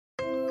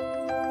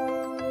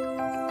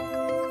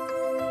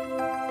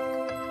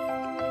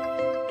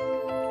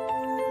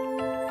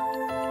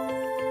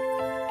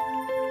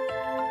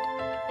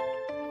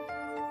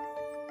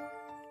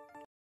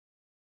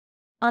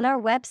On our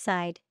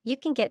website, you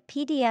can get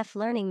PDF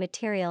learning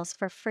materials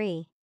for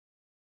free.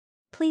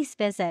 Please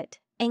visit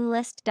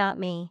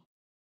englist.me.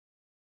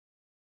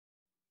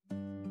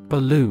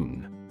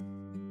 Balloon.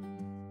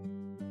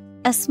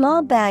 A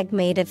small bag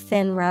made of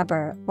thin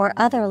rubber or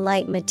other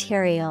light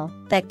material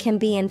that can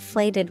be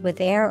inflated with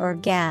air or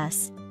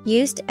gas,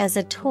 used as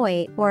a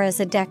toy or as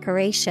a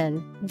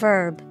decoration.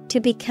 Verb, to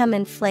become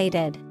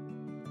inflated.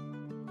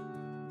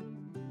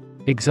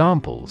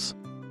 Examples: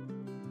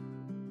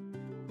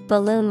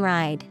 Balloon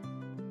ride.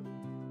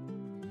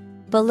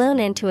 Balloon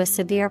into a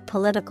severe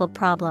political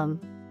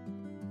problem.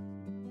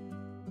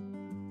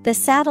 The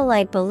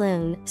satellite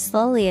balloon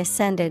slowly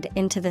ascended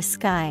into the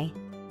sky.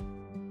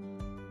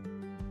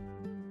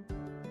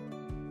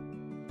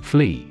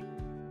 Flee.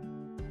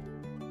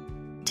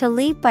 To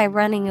leave by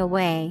running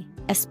away,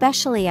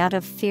 especially out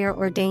of fear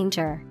or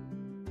danger.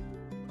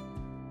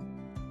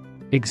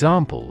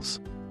 Examples: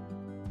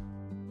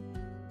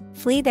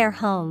 Flee their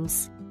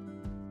homes.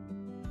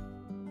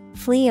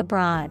 Flee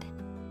abroad.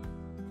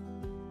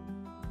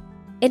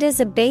 It is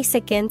a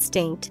basic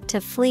instinct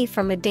to flee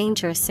from a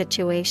dangerous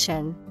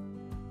situation.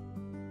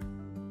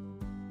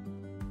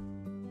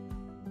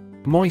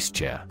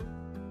 Moisture.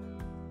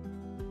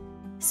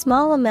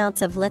 Small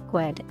amounts of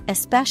liquid,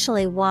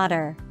 especially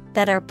water,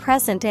 that are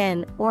present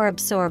in or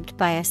absorbed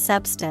by a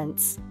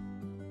substance.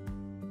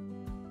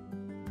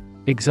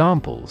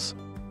 Examples: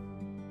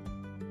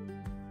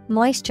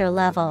 Moisture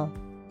level.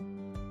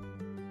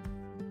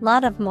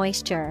 Lot of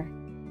moisture.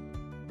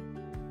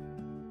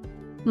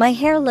 My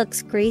hair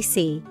looks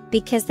greasy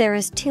because there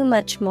is too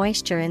much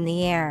moisture in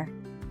the air.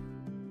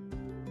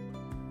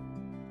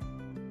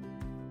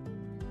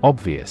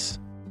 Obvious.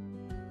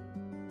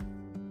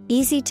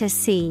 Easy to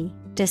see,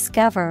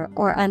 discover,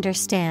 or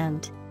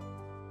understand.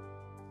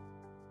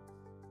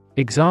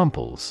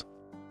 Examples: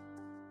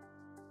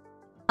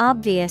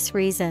 Obvious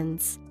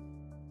reasons.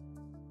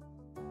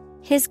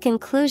 His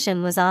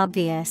conclusion was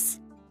obvious.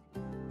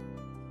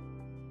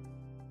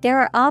 There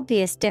are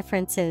obvious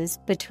differences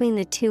between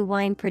the two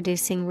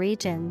wine-producing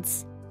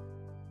regions.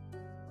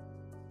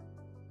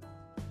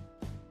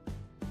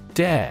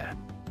 Dare.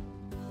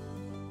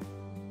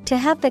 To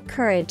have the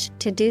courage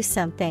to do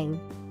something.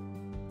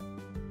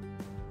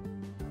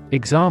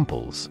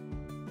 Examples: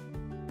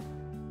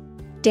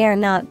 Dare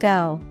not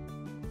go.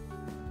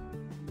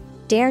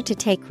 Dare to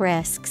take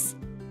risks.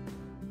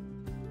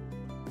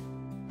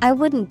 I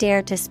wouldn't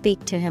dare to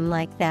speak to him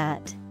like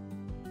that.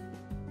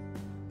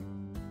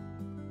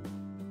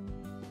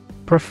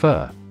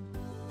 Prefer.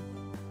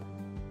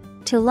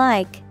 To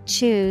like,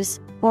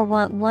 choose, or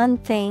want one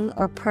thing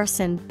or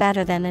person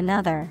better than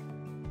another.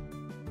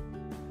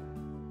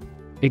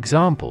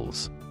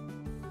 Examples: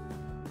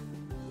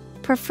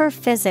 Prefer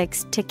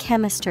physics to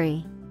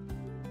chemistry.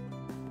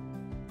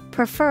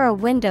 Prefer a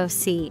window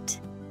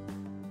seat.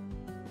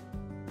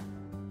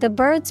 The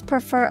birds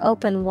prefer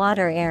open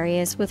water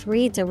areas with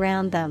reeds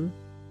around them.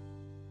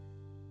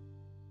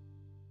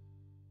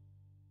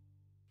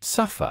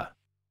 Suffer.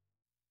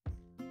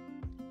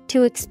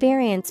 To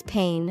experience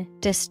pain,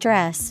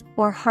 distress,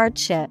 or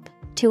hardship,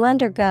 to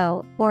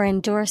undergo or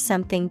endure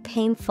something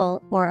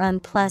painful or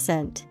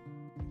unpleasant.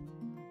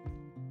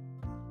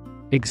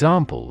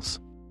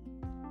 Examples: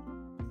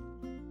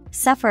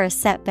 Suffer a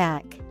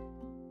setback.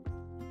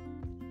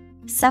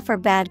 Suffer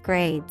bad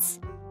grades.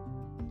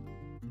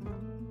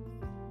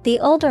 The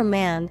older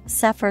man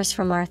suffers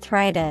from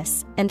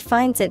arthritis and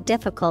finds it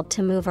difficult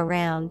to move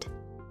around.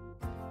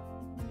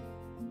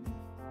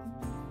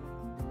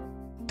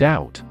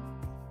 Doubt.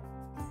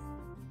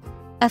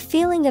 A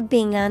feeling of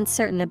being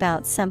uncertain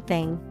about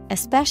something,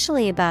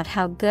 especially about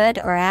how good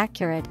or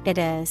accurate it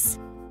is.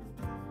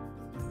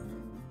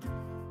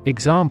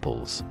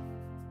 Examples: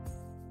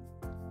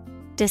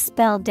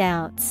 Dispel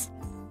doubts.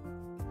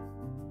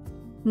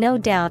 No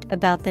doubt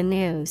about the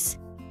news.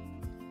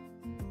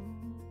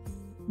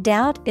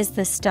 Doubt is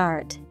the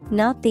start,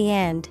 not the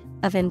end,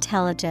 of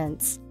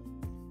intelligence.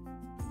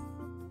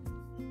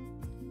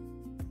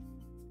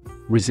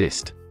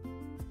 Resist.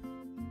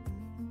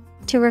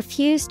 To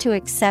refuse to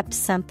accept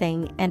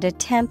something and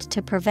attempt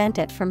to prevent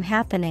it from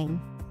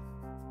happening.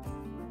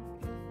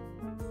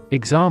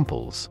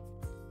 Examples: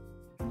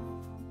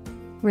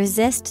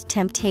 Resist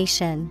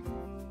temptation.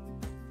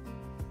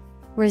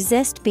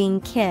 Resist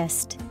being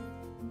kissed.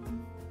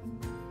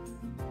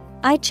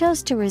 I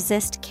chose to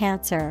resist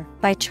cancer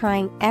by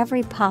trying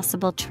every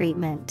possible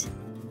treatment.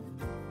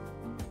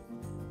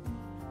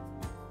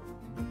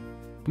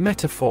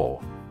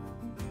 Metaphor.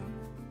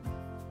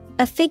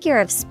 A figure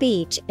of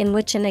speech in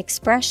which an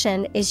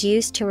expression is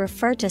used to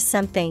refer to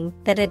something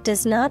that it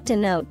does not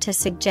denote to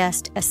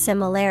suggest a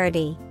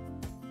similarity.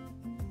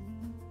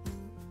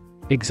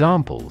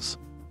 Examples: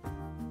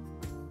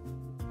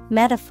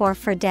 Metaphor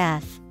for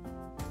death.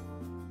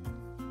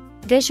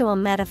 Visual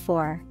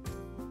metaphor.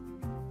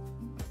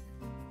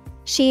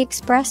 She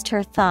expressed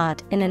her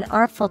thought in an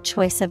artful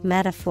choice of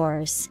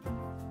metaphors.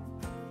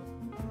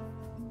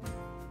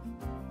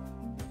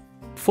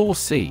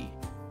 Foresee.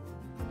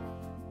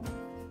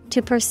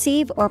 To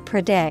perceive or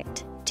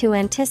predict, to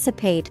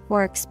anticipate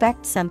or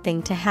expect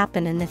something to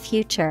happen in the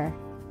future.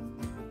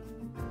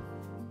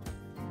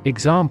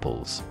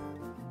 Examples: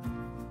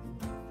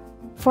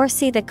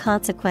 Foresee the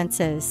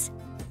consequences.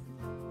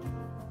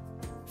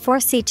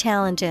 Foresee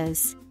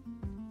challenges.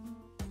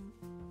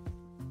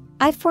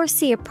 I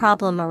foresee a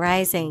problem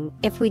arising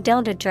if we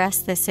don't address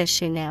this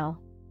issue now.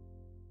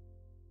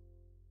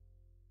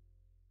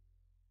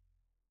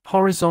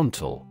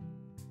 Horizontal.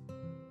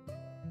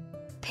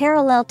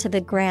 Parallel to the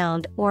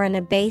ground or in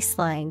a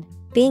baseline,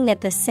 being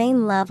at the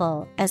same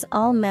level as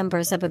all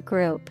members of a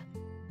group.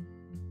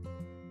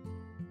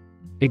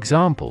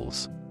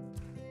 Examples: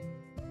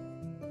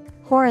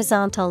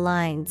 Horizontal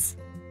lines.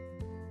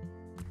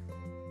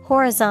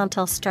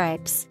 Horizontal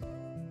stripes.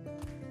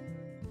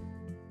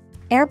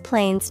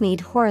 Airplanes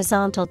need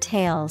horizontal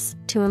tails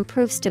to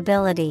improve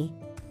stability.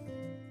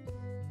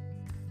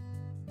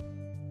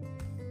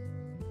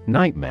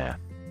 Nightmare.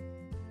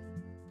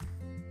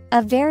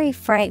 A very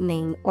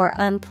frightening or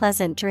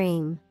unpleasant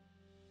dream.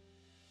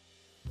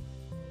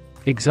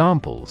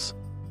 Examples: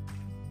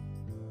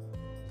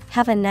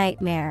 Have a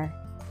nightmare.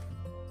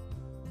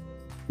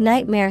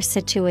 Nightmare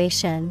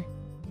situation.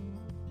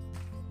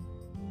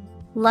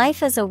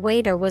 Life as a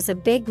waiter was a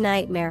big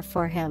nightmare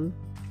for him.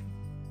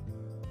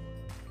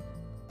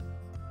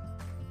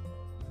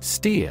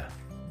 Steer.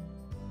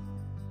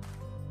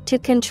 To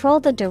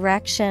control the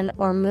direction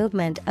or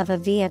movement of a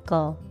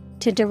vehicle,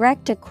 to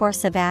direct a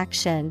course of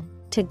action,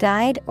 to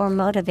guide or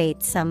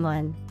motivate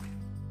someone.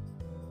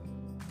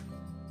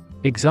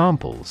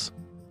 Examples: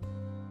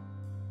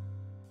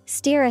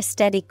 Steer a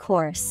steady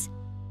course.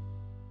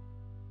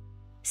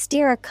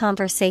 Steer a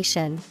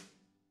conversation.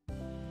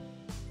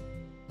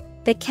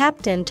 The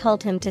captain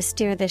told him to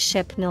steer the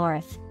ship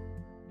north.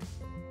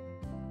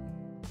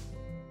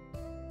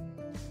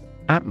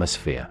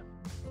 Atmosphere.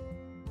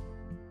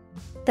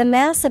 The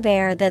mass of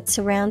air that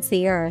surrounds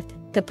the earth,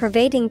 the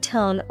pervading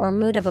tone or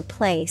mood of a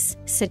place,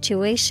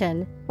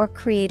 situation, or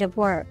creative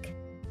work.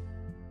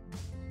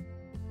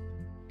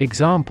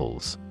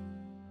 Examples: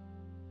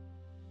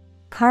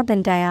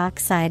 Carbon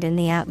dioxide in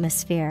the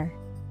atmosphere.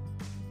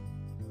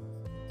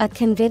 A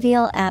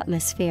convivial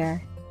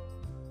atmosphere.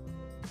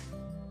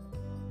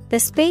 The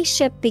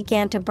spaceship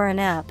began to burn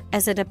up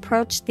as it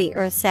approached the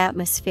Earth's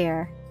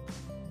atmosphere.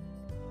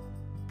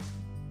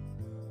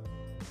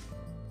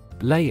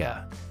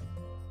 Layer.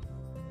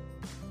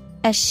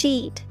 A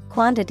sheet,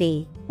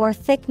 quantity, or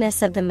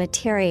thickness of the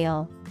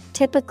material,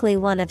 typically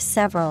one of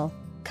several,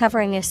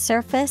 covering a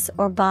surface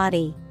or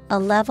body, a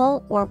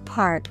level or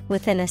part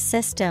within a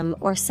system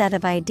or set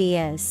of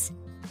ideas.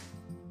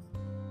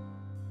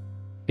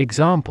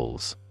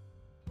 Examples: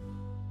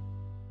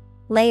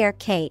 Layer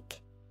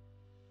cake.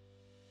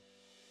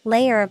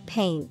 Layer of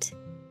paint.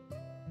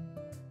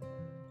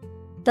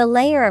 The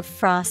layer of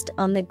frost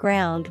on the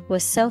ground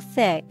was so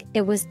thick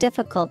it was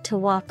difficult to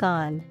walk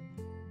on.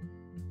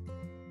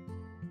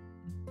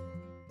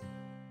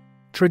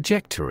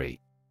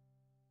 Trajectory.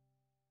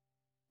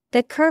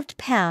 The curved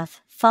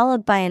path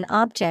followed by an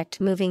object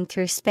moving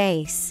through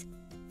space.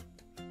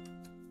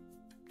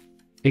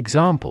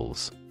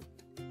 Examples: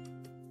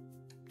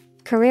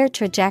 Career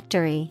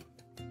trajectory.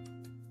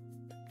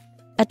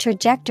 A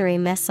trajectory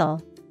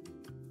missile.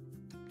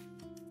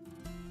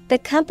 The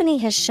company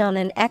has shown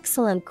an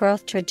excellent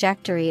growth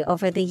trajectory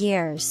over the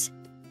years.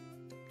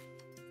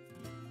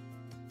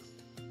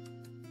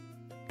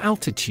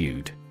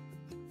 Altitude.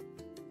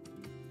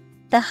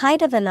 The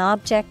height of an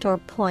object or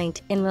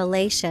point in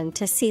relation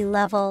to sea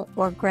level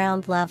or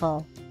ground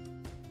level.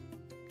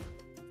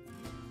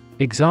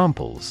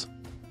 Examples: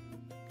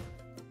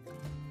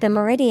 The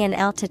meridian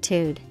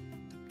altitude.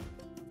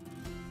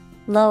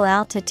 Low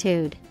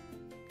altitude.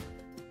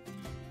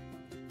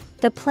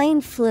 The plane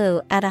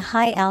flew at a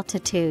high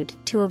altitude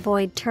to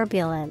avoid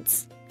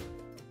turbulence.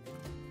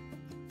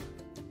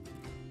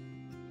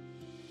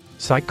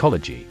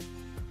 Psychology.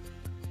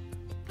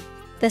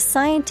 The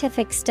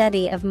scientific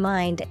study of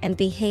mind and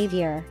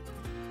behavior.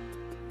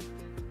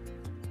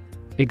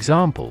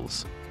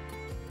 Examples: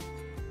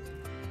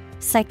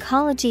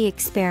 Psychology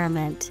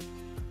experiment.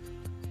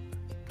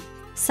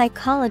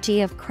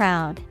 Psychology of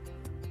crowd.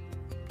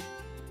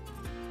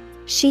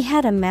 She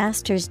had a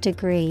master's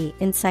degree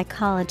in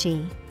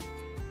psychology.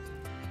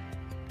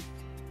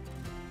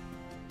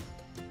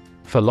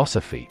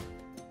 Philosophy.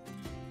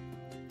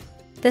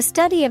 The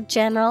study of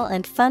general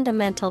and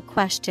fundamental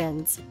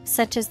questions,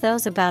 such as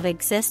those about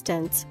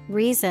existence,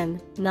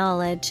 reason,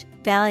 knowledge,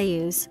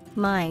 values,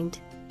 mind.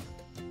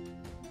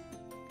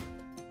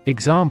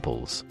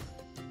 Examples: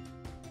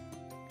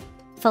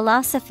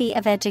 Philosophy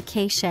of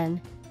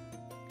education.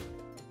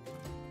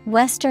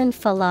 Western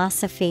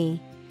philosophy.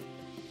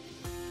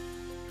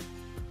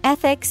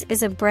 Ethics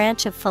is a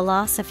branch of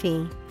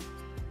philosophy.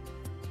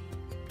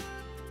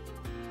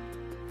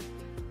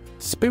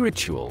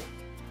 Spiritual.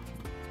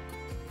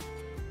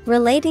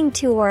 Relating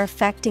to or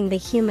affecting the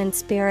human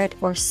spirit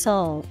or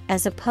soul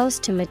as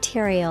opposed to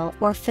material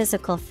or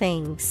physical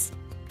things.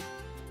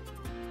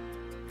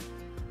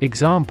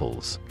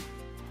 Examples: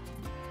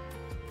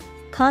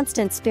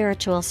 Constant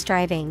spiritual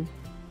striving.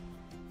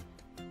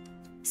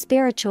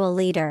 spiritual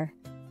leader.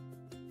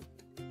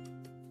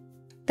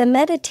 The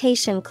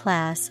meditation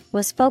class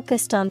was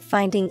focused on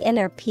finding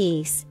inner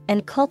peace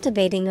and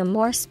cultivating a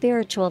more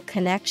spiritual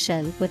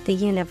connection with the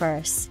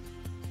universe.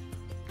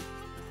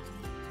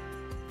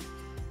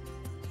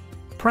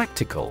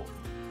 Practical.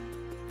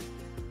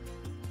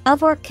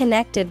 Of or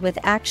connected with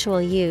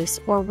actual use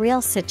or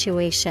real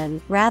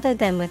situation rather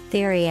than with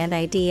theory and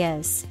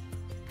ideas.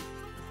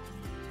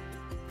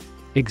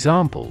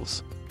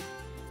 Examples: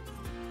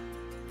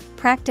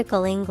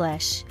 Practical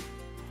English.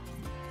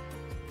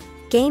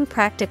 Gain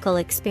practical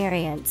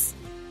experience.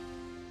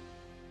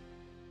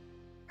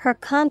 Her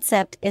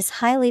concept is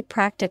highly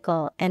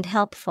practical and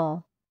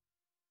helpful.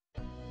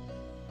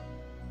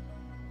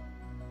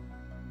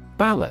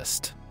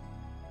 Ballast.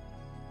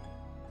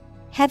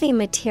 Heavy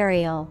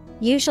material,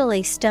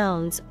 usually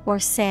stones or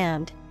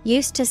sand,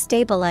 used to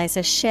stabilize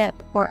a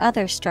ship or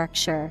other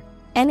structure,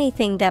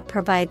 anything that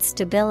provides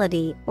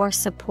stability or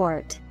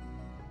support.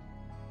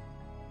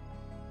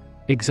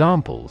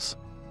 Examples: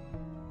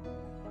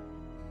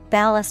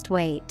 Ballast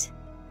weight.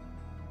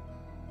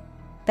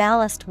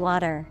 Ballast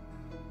water.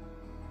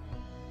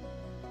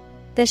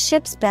 The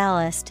ship's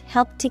ballast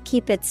helped to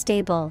keep it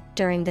stable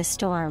during the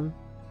storm.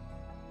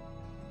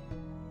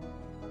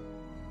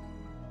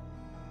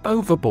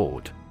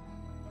 Overboard.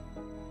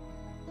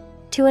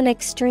 To an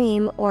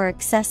extreme or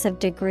excessive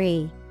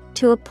degree,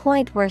 to a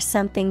point where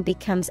something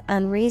becomes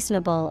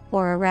unreasonable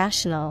or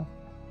irrational.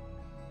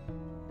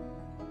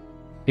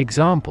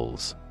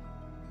 Examples: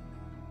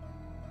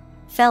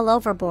 Fell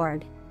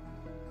overboard.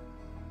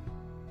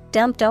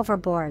 Dumped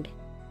overboard.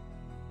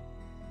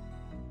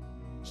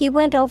 He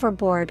went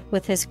overboard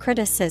with his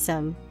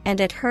criticism, and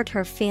it hurt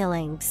her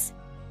feelings.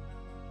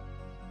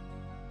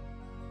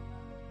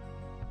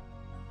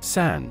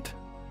 Sand.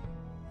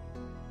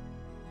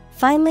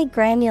 Finely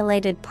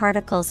granulated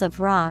particles of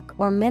rock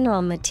or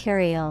mineral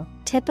material,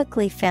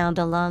 typically found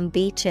along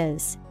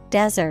beaches,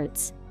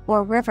 deserts,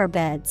 or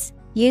riverbeds,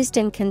 used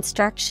in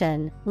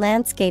construction,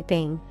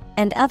 landscaping,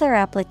 and other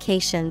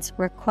applications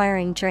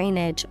requiring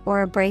drainage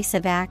or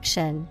abrasive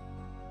action.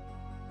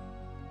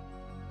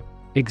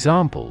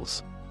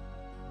 Examples: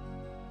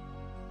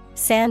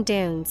 Sand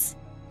dunes.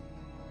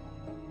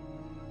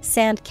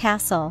 Sand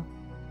castle.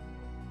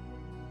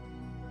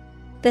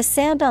 The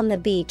sand on the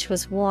beach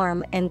was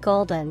warm and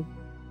golden.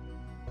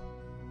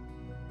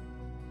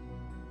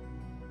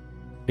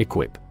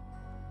 Equip.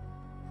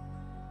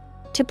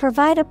 To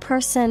provide a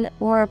person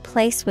or a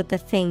place with the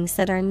things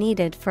that are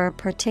needed for a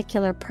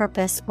particular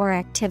purpose or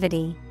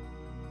activity.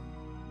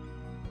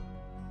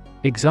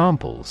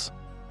 Examples: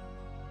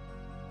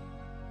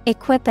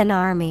 Equip an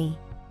army.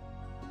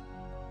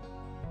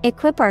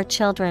 Equip our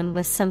children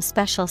with some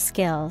special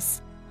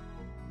skills.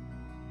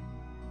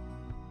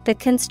 The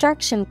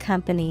construction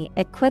company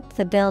equipped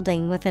the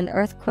building with an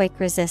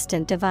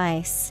earthquake-resistant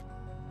device.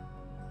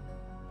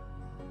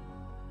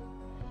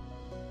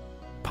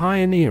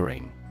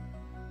 Pioneering.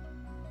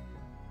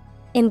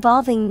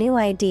 Involving new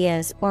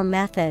ideas or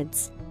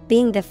methods,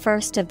 being the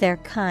first of their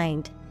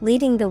kind,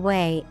 leading the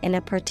way in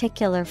a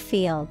particular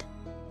field.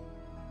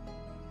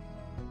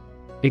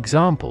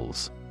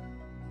 Examples: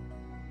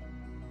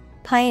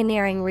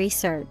 Pioneering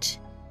research.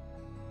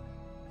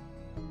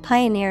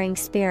 Pioneering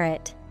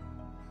spirit.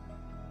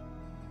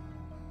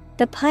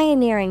 The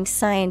pioneering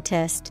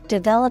scientist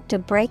developed a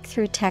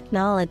breakthrough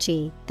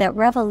technology that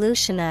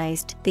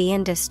revolutionized the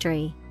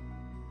industry.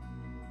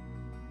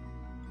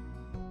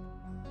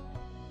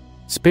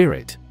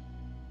 Spirit.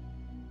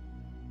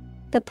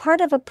 The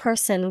part of a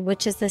person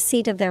which is the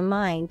seat of their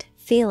mind,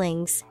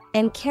 feelings,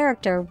 and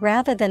character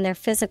rather than their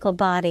physical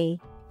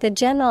body, the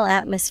general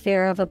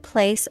atmosphere of a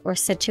place or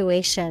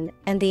situation,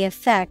 and the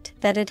effect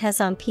that it has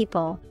on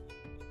people.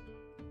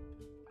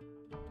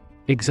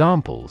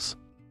 Examples: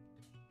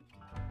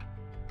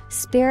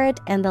 Spirit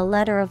and the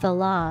letter of the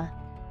law.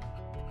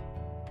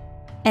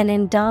 An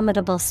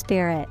indomitable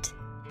spirit.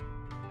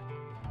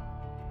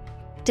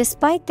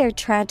 Despite their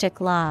tragic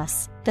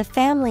loss, the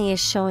family is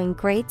showing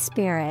great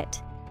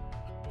spirit.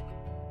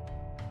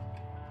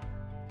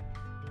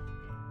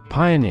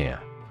 Pioneer.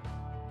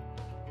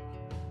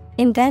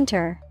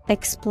 Inventor,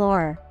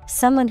 explorer,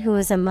 someone who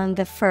is among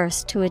the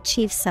first to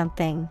achieve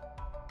something.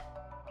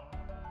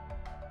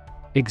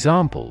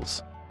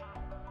 Examples: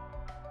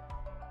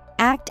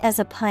 Act as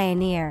a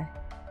pioneer.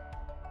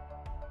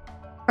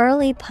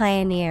 Early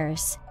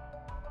pioneers.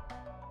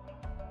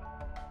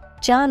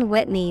 John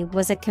Whitney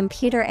was a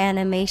computer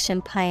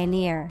animation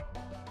pioneer.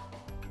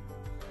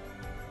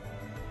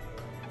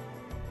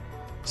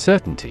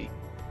 Certainty.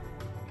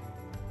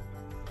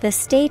 The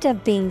state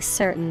of being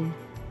certain.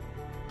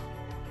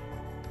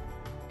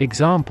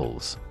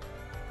 Examples: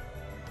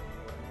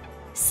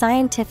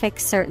 Scientific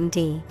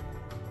certainty.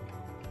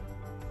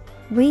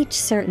 Reach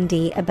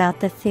certainty about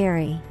the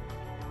theory.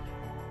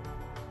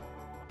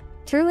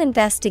 Through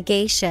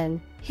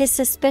investigation, his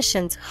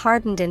suspicions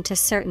hardened into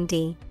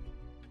certainty.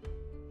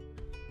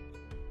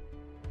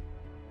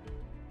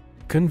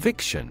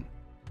 Conviction.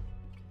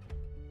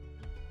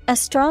 A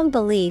strong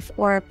belief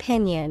or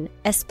opinion,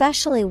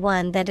 especially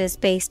one that is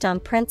based on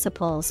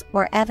principles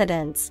or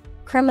evidence,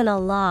 criminal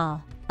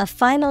law, a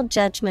final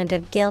judgment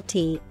of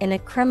guilty in a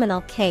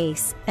criminal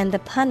case, and the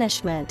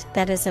punishment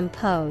that is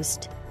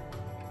imposed.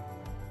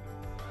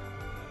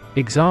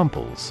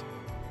 Examples: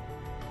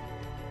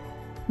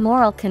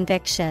 Moral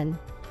conviction.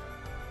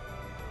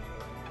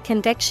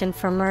 Conviction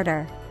for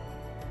murder.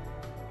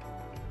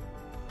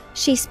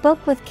 She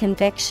spoke with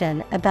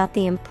conviction about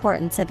the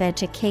importance of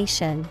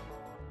education.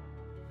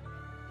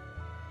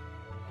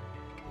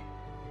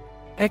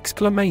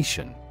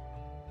 Exclamation: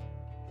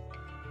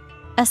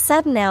 A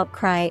sudden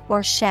outcry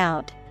or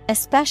shout,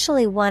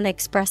 especially one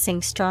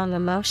expressing strong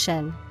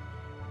emotion.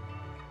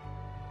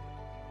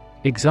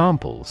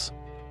 Examples: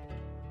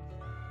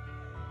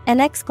 An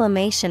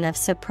exclamation of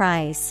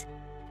surprise.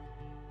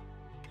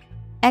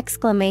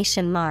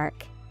 Exclamation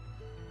mark.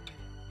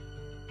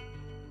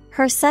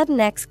 Her sudden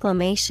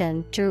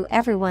exclamation drew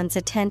everyone's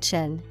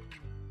attention.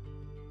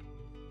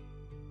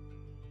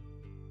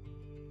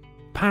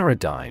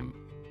 Paradigm.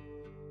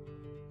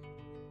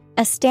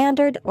 A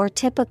standard or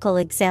typical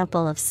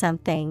example of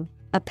something,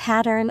 a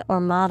pattern or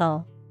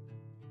model.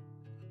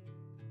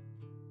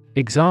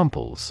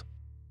 Examples: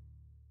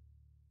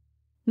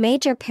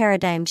 Major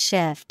paradigm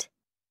shift.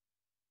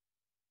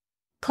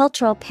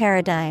 Cultural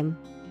paradigm.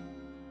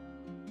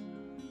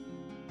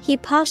 He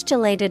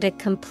postulated a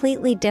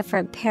completely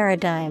different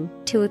paradigm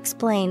to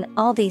explain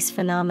all these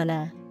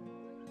phenomena.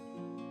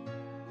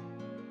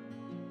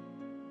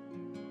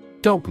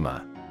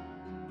 Dogma.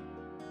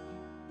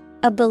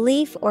 A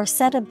belief or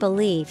set of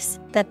beliefs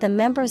that the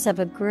members of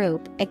a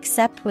group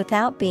accept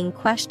without being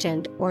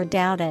questioned or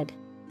doubted.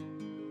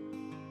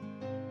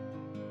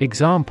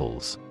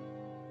 Examples: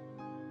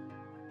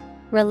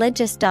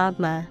 Religious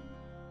dogma.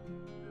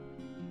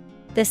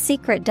 The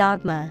secret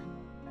dogma.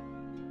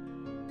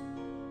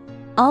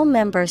 All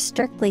members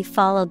strictly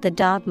followed the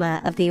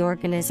dogma of the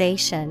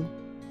organization.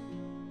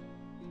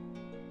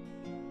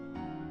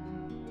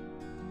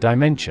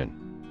 Dimension.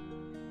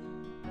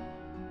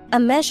 A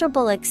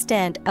measurable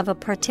extent of a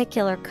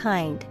particular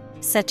kind,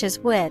 such as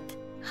width,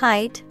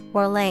 height,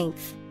 or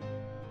length.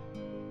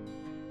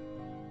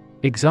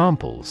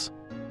 Examples: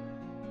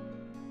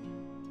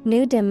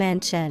 New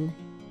dimension.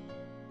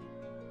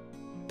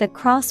 The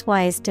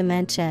crosswise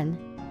dimension.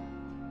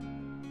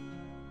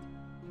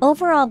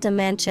 Overall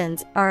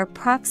dimensions are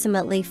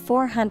approximately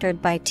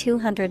 400 by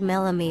 200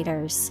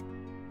 millimeters.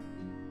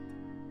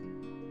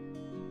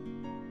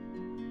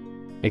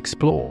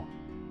 Explore.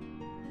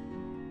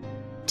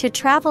 To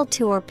travel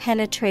to or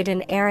penetrate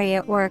an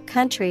area or a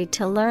country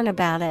to learn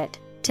about it,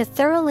 to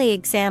thoroughly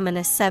examine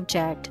a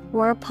subject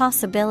or a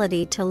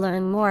possibility to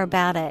learn more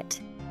about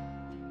it.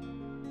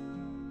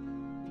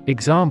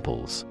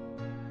 Examples: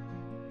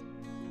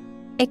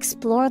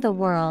 Explore the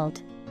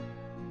world.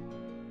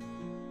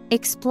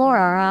 Explore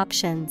our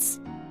options.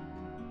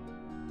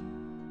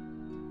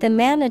 The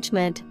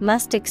management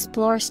must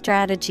explore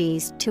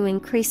strategies to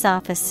increase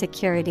office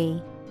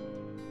security.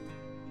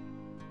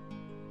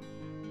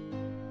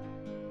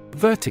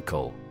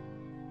 Vertical.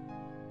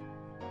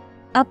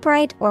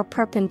 Upright or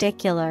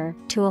perpendicular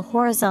to a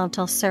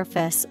horizontal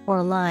surface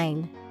or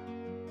line.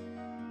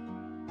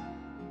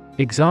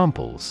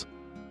 Examples: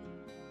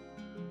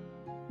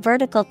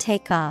 Vertical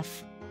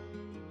takeoff.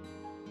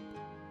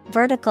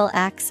 Vertical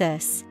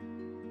axis.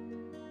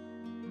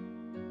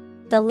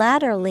 The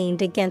ladder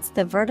leaned against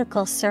the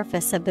vertical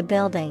surface of the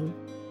building.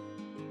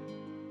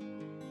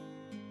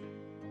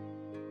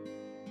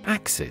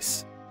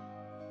 Axis.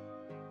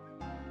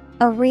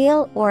 A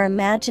real or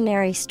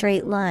imaginary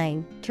straight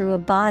line through a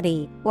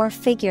body or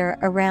figure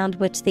around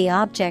which the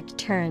object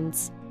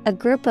turns, a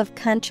group of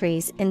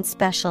countries in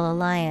special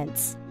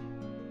alliance.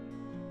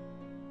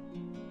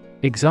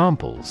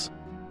 Examples: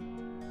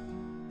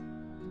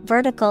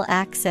 Vertical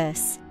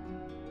axis.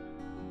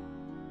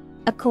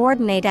 A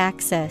coordinate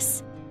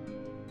axis.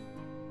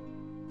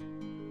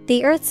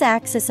 The Earth's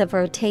axis of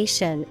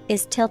rotation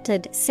is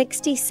tilted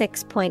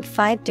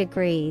 66.5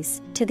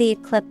 degrees to the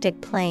ecliptic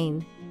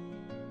plane.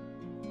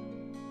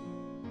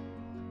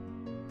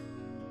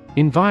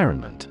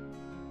 Environment.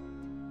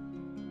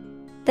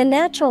 The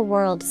natural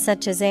world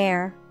such as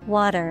air,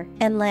 water,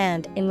 and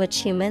land in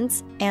which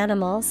humans,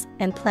 animals,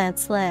 and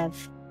plants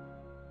live.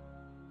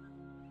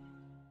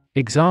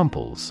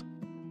 Examples: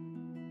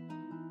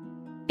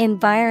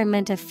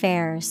 Environment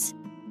affairs.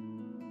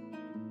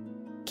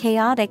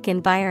 Chaotic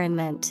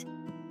environment.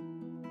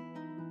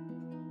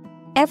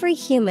 Every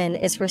human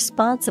is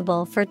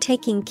responsible for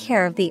taking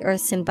care of the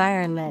Earth's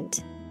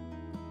environment.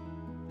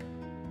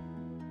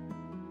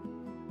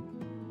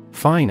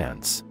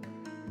 Finance.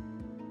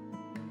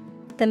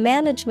 The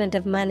management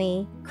of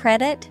money,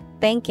 credit,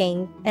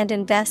 banking, and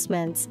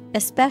investments,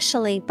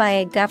 especially by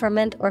a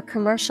government or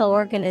commercial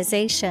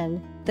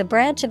organization, the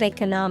branch of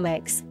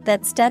economics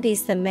that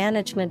studies the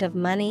management of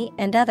money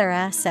and other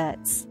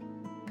assets.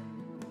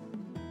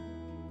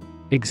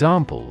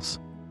 Examples: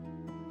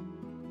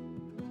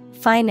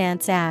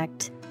 Finance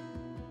Act.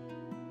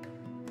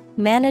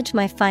 Manage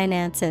my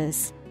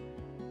finances.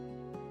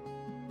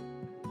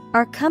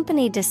 Our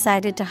company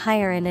decided to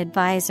hire an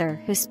advisor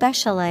who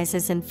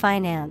specializes in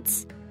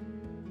finance.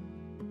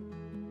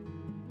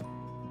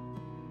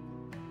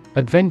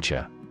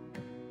 Adventure.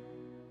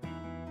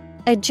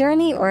 A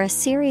journey or a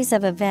series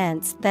of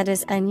events that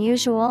is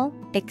unusual,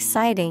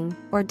 exciting,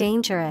 or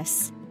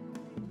dangerous.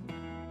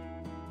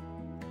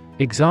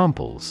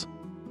 Examples: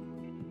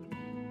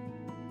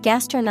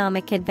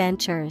 Gastronomic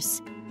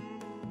adventures.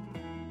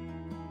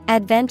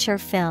 Adventure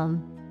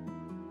film.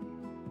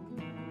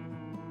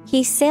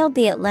 He sailed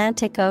the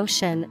Atlantic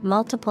Ocean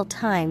multiple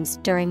times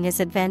during his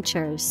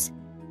adventures.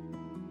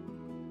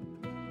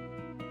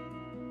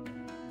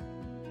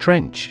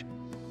 Trench.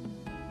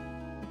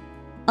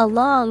 A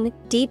long,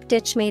 deep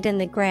ditch made in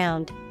the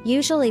ground,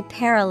 usually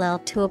parallel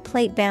to a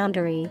plate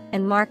boundary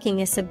and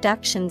marking a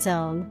subduction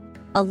zone.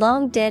 A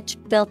long ditch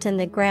built in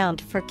the ground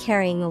for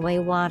carrying away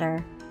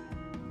water.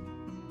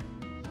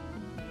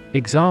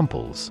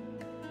 Examples: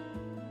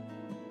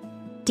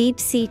 Deep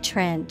sea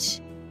trench.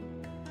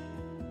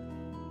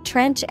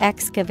 Trench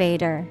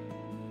excavator.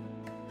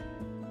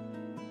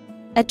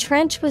 A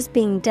trench was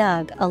being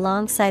dug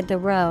alongside the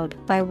road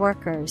by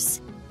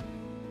workers.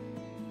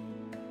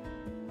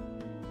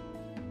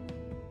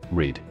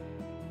 Rid.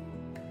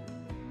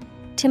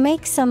 To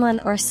make someone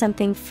or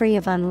something free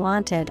of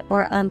unwanted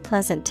or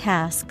unpleasant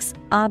tasks,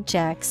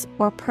 objects,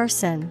 or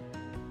person.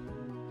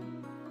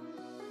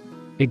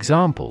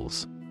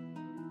 Examples: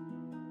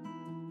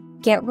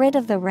 Get rid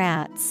of the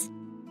rats.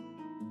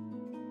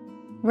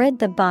 Rid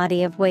the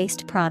body of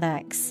waste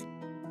products.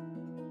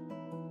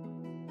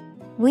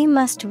 We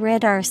must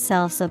rid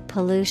ourselves of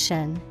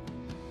pollution.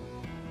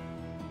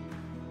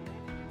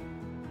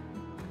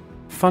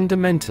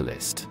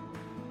 Fundamentalist.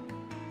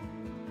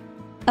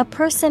 A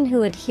person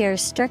who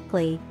adheres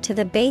strictly to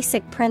the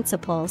basic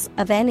principles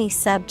of any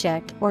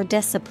subject or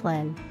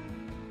discipline.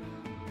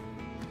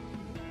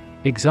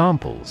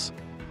 Examples: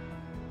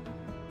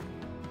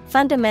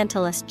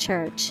 Fundamentalist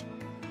church.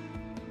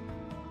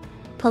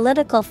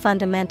 Political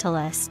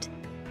fundamentalist.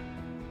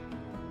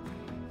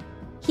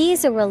 He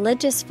is a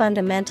religious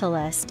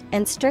fundamentalist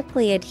and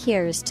strictly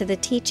adheres to the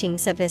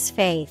teachings of his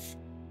faith.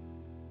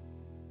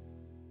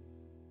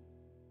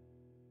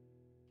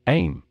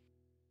 Aim.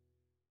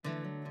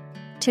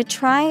 To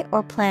try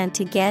or plan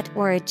to get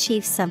or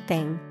achieve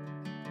something.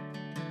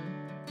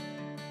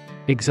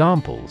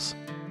 Examples: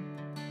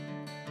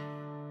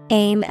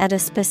 Aim at a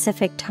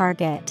specific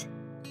target.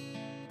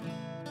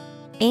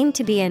 Aim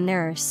to be a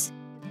nurse.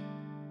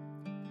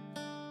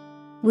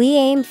 We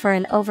aim for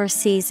an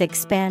overseas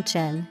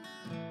expansion.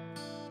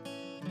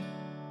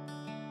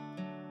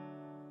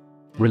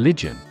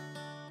 Religion.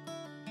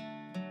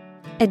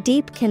 A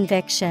deep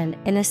conviction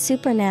in a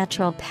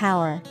supernatural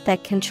power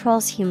that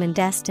controls human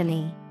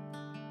destiny.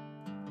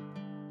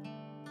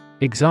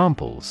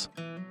 Examples: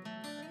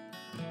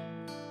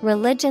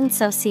 Religion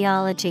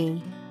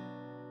sociology.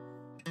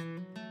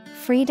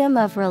 Freedom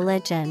of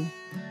religion.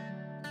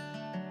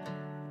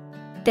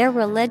 Their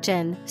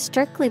religion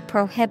strictly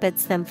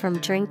prohibits them from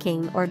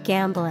drinking or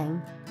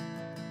gambling.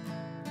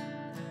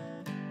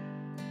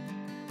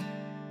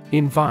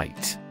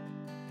 Invite.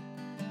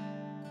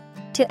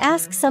 To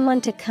ask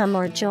someone to come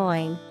or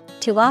join,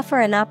 to offer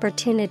an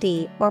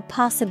opportunity or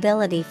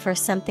possibility for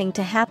something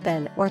to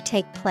happen or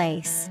take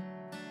place.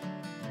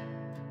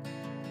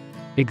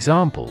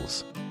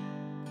 Examples: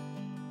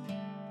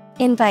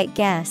 Invite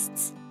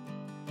guests.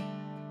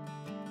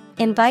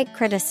 Invite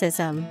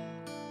criticism.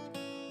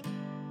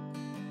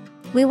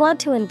 We want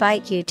to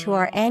invite you to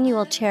our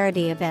annual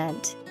charity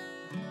event.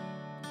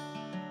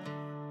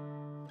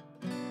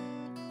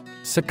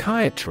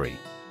 Psychiatry.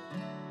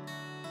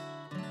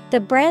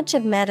 The branch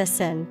of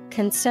medicine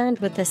concerned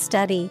with the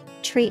study,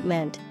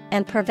 treatment,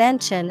 and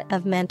prevention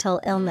of mental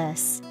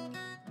illness.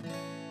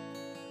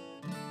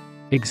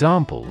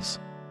 Examples: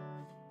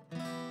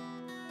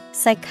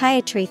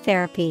 Psychiatry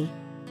therapy.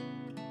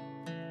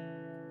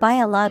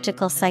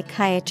 Biological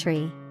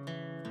psychiatry.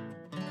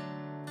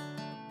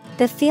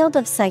 The field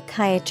of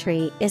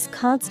psychiatry is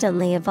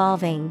constantly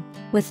evolving,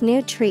 with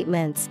new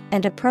treatments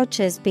and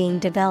approaches being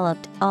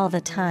developed all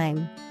the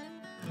time.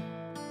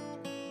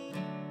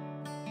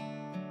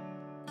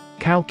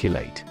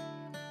 Calculate.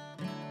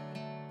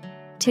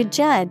 To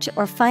judge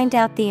or find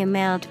out the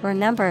amount or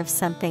number of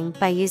something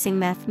by using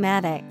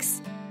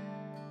mathematics.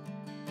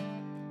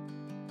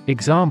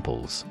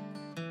 Examples: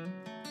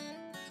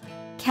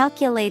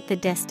 Calculate the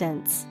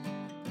distance.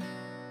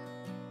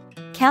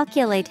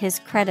 Calculate his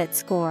credit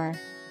score.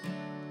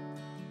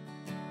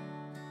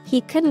 He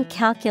couldn't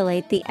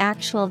calculate the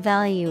actual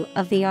value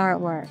of the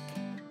artwork.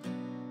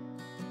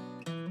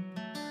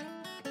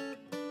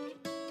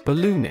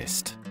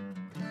 Balloonist.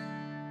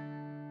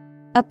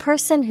 A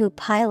person who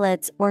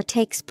pilots or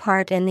takes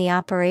part in the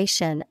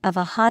operation of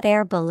a hot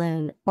air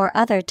balloon or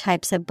other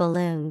types of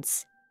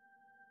balloons.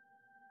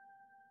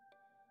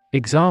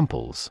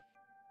 Examples: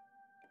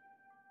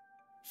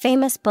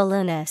 Famous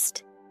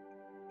balloonist.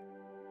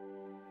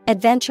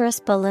 Adventurous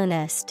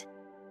balloonist.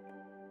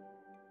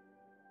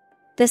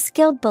 The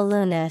skilled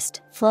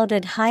balloonist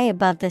floated high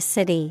above the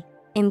city,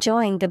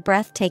 enjoying the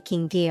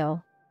breathtaking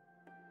view.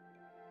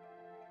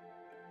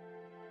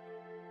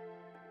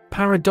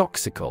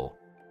 Paradoxical.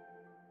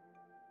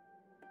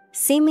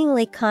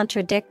 Seemingly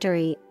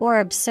contradictory or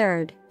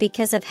absurd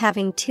because of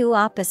having two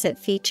opposite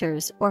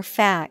features or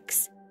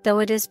facts, though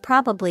it is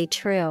probably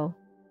true.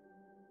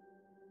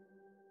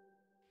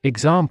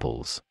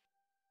 Examples: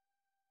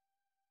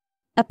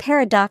 A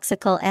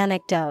paradoxical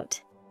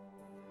anecdote.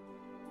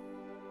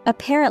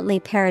 Apparently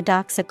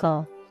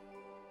paradoxical.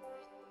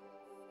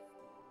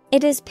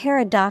 It is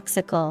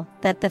paradoxical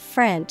that the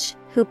French,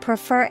 who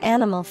prefer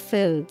animal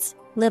foods,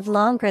 live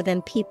longer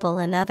than people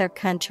in other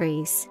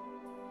countries.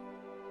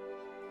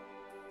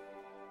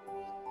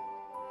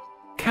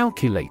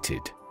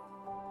 Calculated.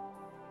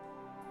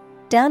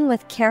 Done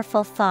with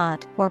careful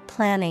thought or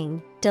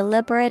planning,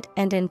 deliberate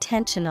and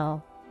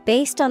intentional,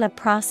 based on a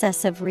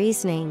process of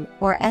reasoning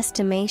or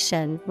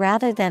estimation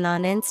rather than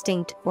on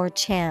instinct or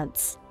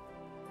chance.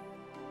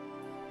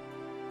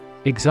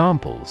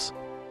 Examples: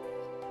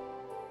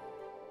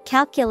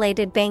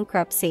 Calculated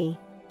bankruptcy.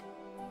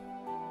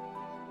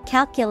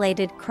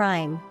 Calculated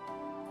crime.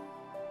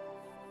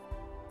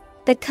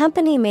 The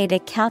company made a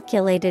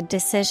calculated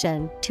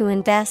decision to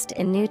invest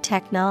in new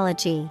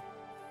technology.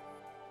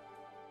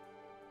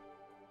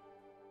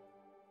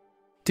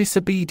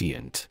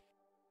 Disobedient.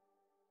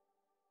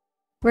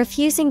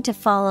 Refusing to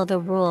follow the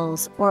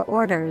rules or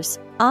orders,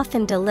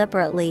 often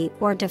deliberately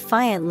or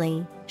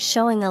defiantly,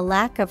 showing a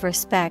lack of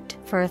respect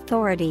for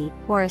authority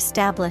or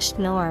established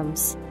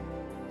norms.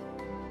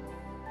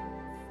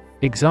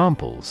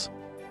 Examples: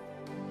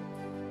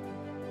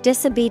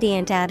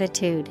 Disobedient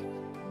attitude.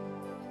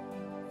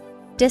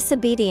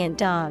 Disobedient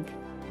dog.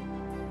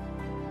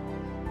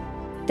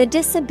 The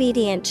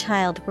disobedient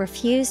child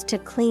refused to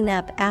clean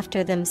up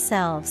after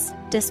themselves,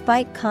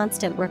 despite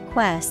constant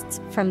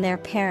requests from their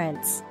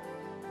parents.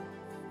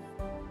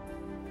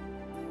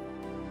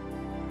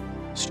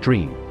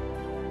 Stream.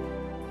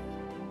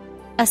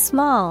 A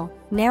small,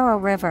 narrow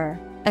river,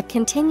 a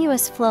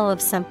continuous flow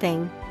of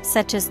something,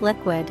 such as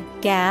liquid,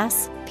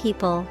 gas,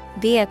 people,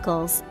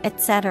 vehicles,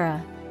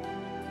 etc.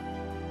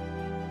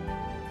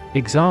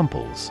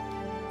 Examples: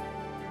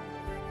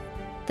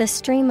 The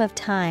stream of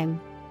time.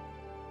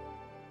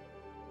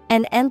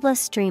 An endless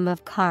stream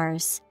of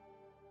cars.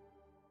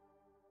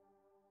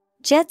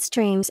 Jet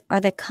streams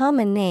are the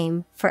common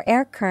name for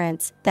air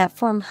currents that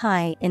form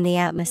high in the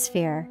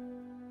atmosphere.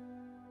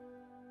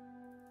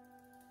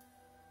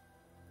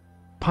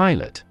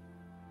 Pilot.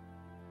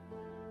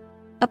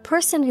 A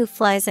person who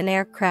flies an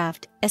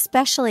aircraft,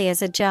 especially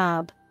as a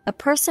job, a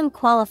person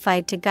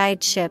qualified to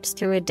guide ships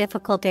through a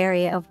difficult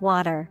area of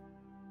water.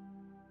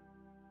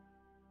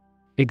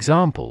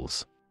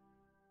 Examples: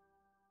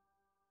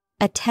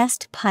 A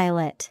test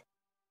pilot.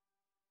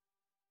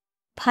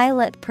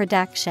 Pilot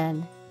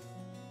production.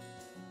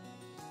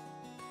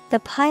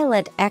 The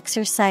pilot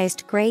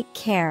exercised great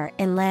care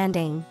in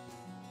landing.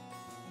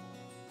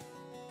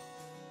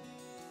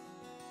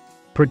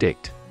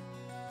 Predict.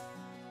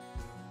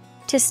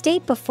 To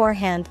state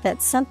beforehand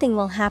that something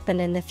will happen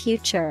in the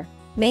future,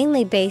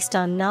 mainly based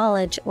on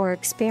knowledge or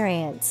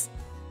experience.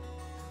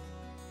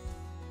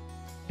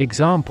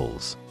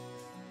 Examples: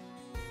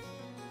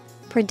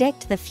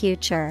 Predict the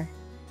future.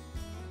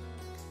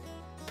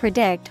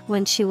 Predict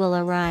when she will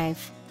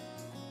arrive.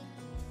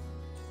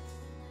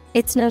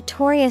 It's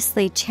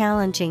notoriously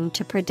challenging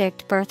to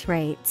predict birth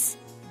rates.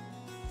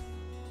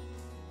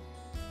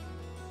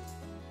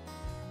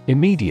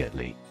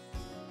 Immediately.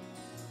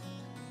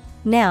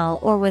 Now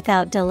or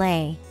without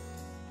delay.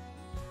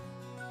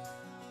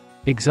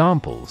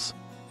 Examples: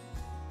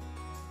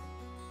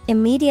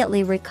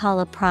 Immediately recall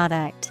a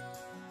product.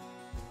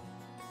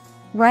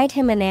 Write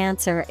him an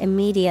answer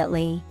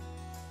immediately.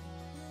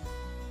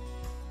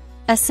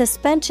 A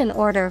suspension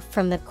order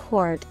from the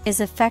court is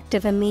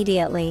effective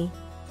immediately.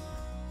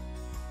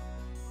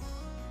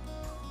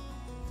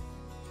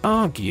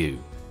 Argue.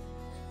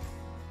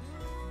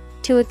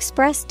 To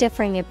express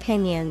differing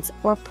opinions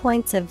or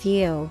points of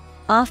view,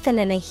 often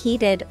in a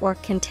heated or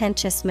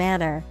contentious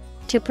manner,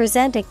 to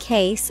present a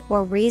case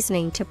or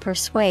reasoning to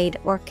persuade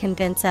or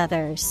convince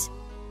others.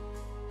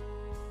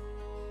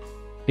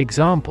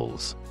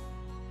 Examples: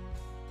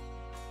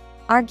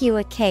 Argue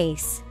a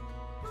case.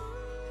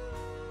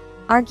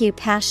 Argue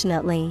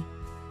passionately.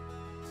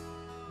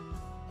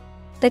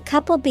 The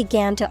couple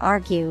began to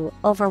argue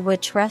over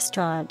which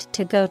restaurant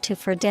to go to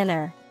for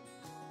dinner.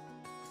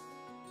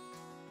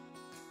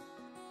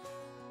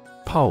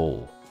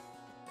 Pole.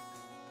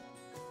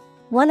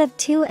 One of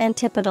two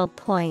antipodal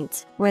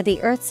points where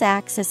the Earth's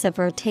axis of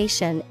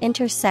rotation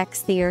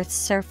intersects the Earth's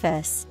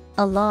surface,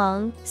 a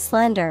long,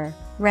 slender,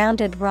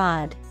 rounded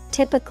rod,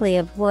 typically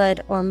of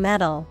wood or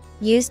metal,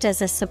 used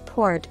as a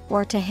support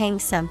or to hang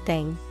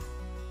something.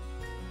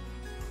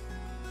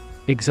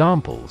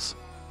 Examples: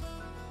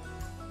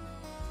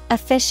 A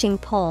fishing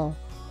pole.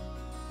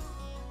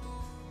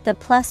 The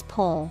plus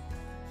pole.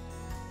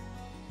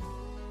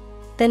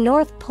 The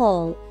North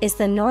Pole is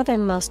the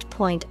northernmost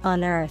point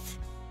on Earth.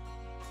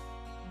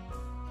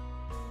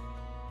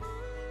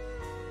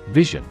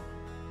 Vision.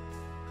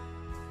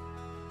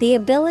 The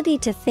ability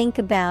to think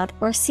about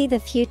or see the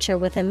future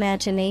with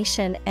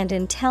imagination and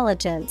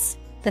intelligence,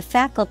 the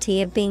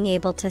faculty of being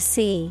able to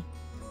see.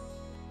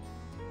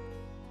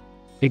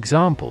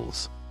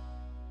 Examples: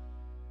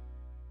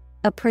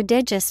 A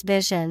prodigious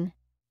vision.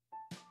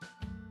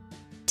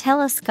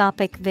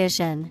 Telescopic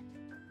vision.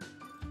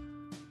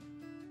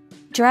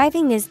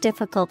 Driving is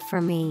difficult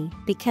for me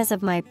because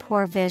of my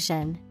poor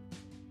vision.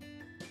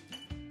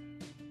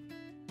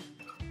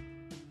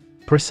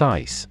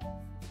 Precise.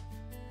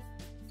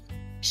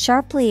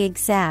 Sharply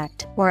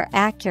exact or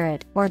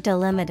accurate or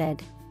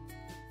delimited.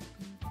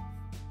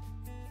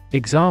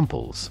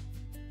 Examples: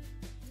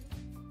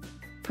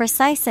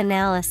 Precise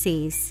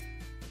analyses.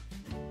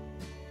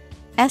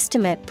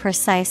 Estimate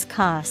precise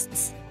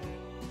costs.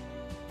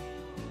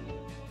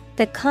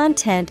 The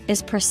content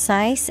is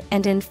precise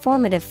and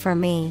informative for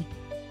me.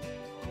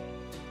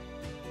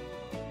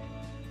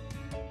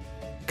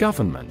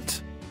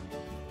 Government.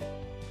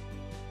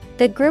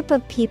 The group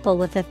of people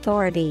with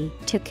authority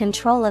to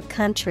control a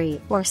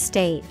country or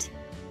state.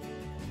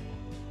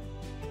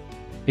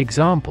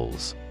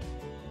 Examples: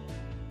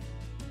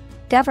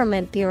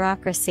 Government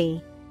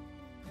bureaucracy.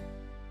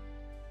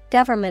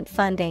 Government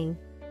funding.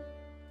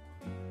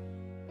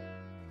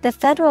 The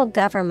federal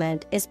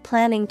government is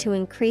planning to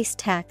increase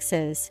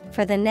taxes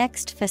for the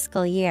next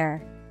fiscal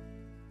year.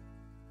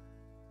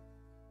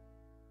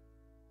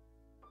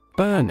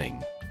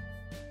 Burning.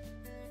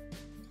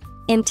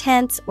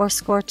 Intense or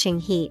scorching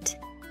heat.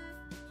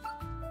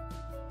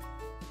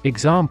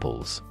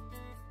 Examples: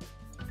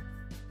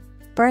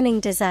 Burning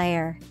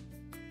desire.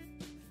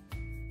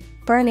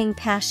 Burning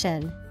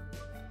passion.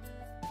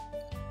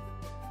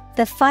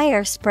 The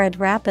fire spread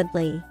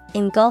rapidly,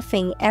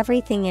 engulfing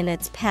everything in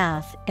its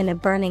path in a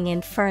burning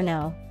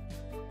inferno.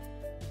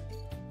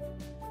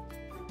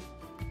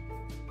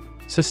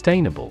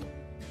 Sustainable.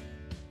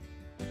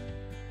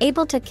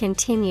 Able to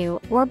continue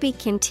or be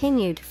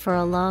continued for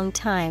a long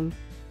time.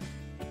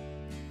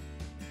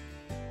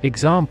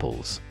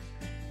 Examples: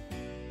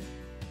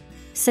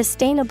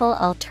 Sustainable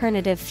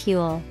alternative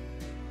fuel.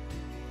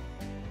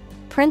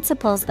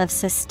 Principles of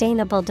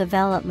sustainable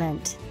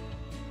development.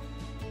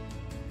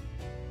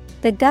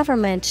 The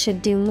government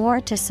should do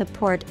more to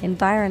support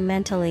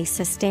environmentally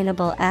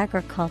sustainable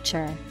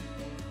agriculture.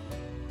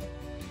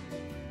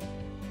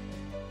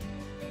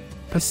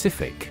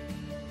 Pacific.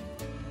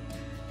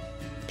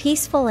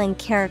 Peaceful in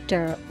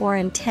character or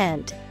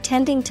intent,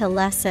 tending to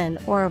lessen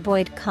or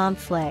avoid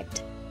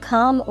conflict,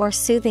 calm or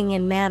soothing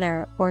in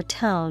manner or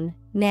tone.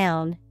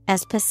 Noun,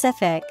 as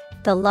Pacific,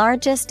 the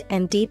largest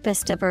and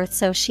deepest of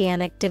Earth's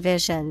oceanic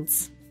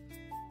divisions.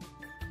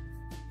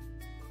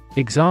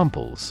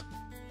 Examples: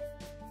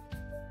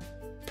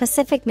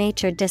 Pacific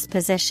nature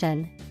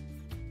disposition.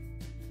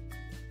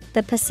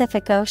 The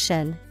Pacific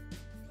Ocean.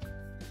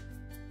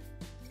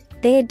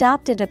 They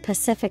adopted a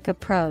pacific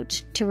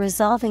approach to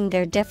resolving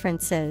their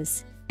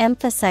differences,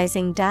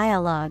 emphasizing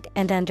dialogue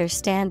and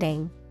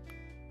understanding.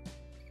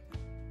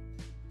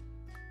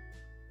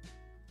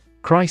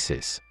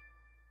 Crisis.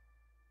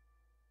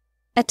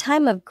 A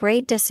time of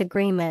great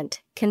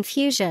disagreement,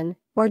 confusion,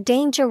 or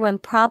danger when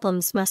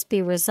problems must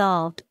be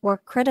resolved or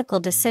critical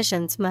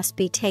decisions must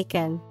be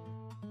taken.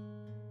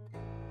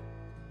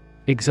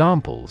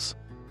 Examples: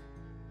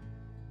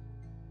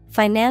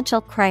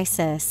 Financial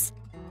crisis.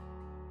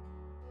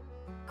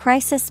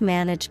 Crisis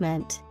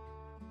management.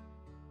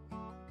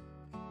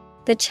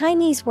 The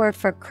Chinese word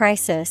for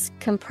crisis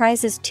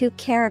comprises two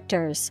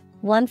characters,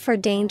 one for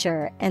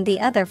danger and the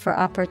other for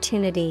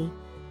opportunity.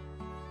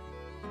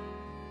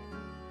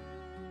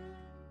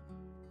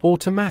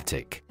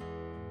 Automatic.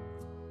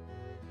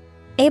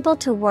 Able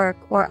to work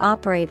or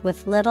operate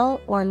with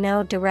little or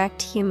no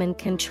direct human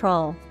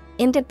control,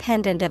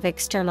 independent of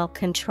external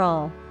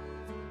control.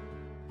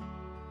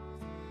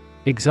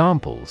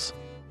 Examples: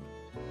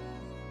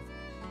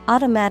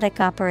 Automatic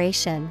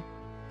operation.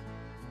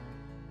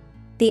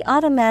 The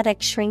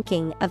automatic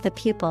shrinking of the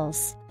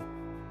pupils.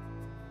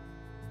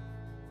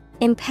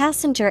 In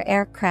passenger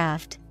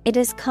aircraft, it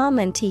is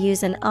common to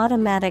use an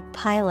automatic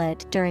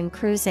pilot during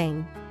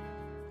cruising.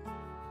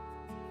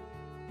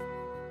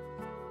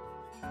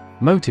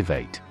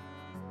 Motivate.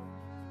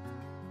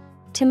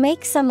 To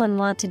make someone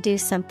want to do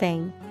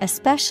something,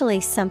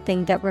 especially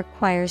something that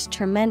requires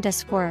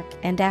tremendous work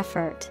and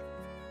effort.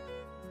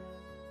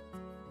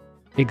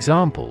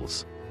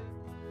 Examples: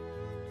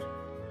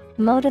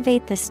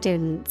 Motivate the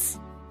students.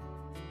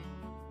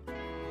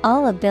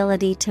 All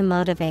ability to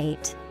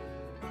motivate.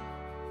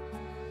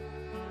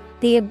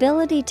 The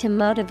ability to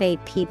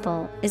motivate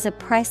people is a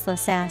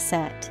priceless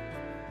asset.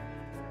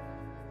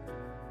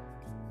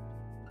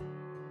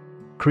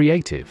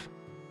 Creative.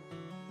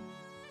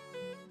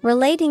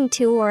 Relating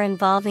to or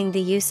involving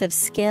the use of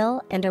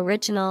skill and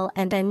original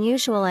and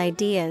unusual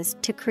ideas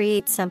to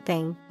create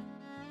something.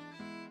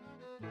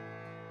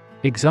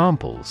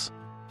 Examples: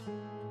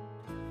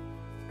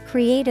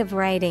 Creative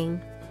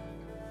writing.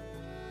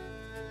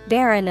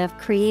 Barren of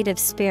creative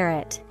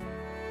spirit.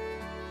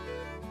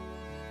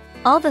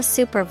 All the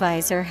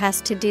supervisor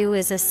has to do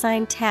is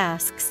assign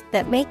tasks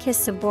that make his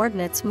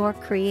subordinates more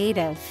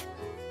creative.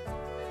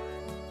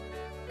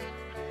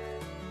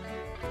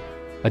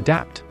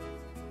 Adapt.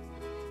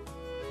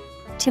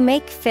 To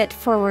make fit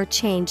for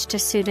change to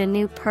suit a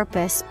new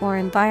purpose or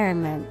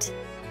environment.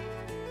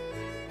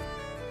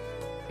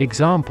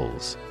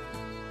 Examples: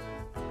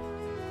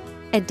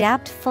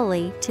 Adapt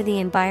fully to the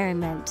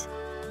environment.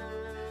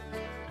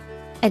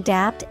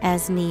 Adapt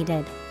as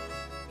needed.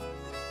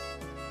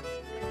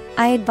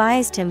 I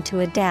advised him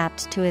to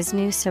adapt to his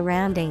new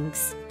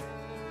surroundings.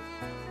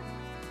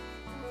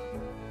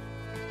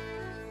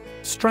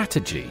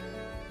 Strategy: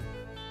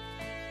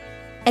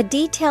 A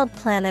detailed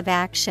plan of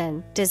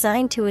action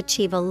designed to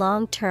achieve a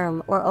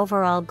long-term or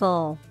overall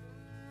goal.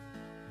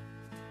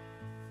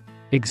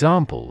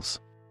 Examples: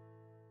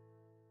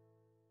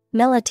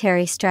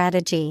 Military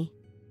strategy.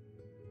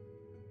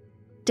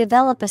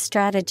 Develop a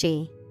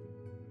strategy.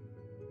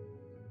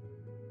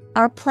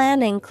 Our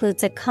plan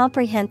includes a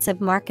comprehensive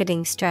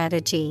marketing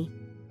strategy.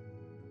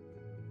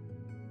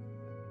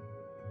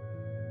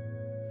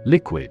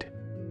 Liquid: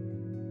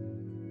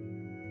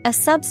 A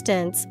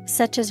substance,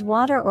 such as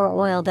water or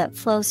oil, that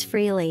flows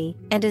freely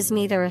and is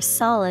neither a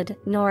solid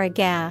nor a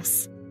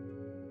gas.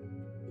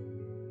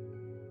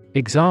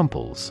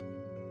 Examples: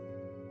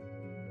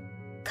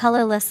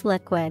 Colorless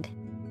liquid.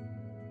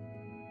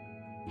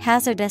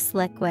 Hazardous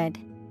liquid.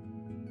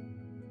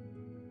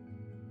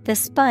 The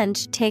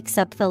sponge takes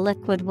up the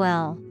liquid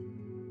well.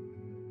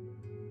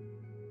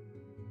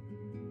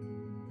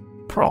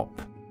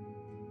 Prop: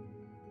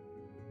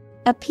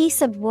 A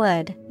piece of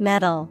wood,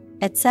 metal,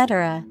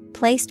 etc.,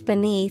 placed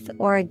beneath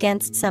or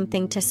against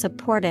something to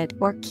support it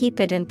or keep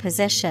it in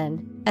position,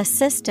 a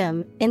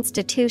system,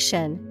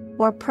 institution,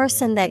 or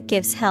person that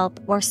gives help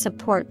or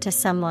support to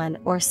someone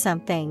or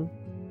something.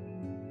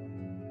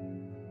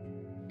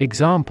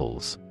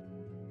 Examples: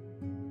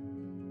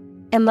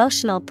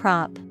 Emotional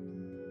prop.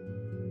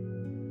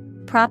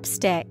 Prop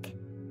stick.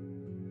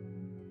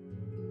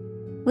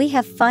 We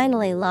have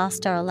finally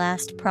lost our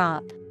last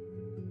prop.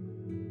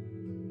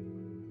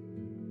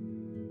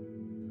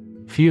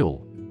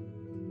 Fuel: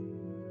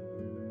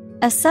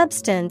 A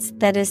substance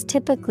that is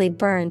typically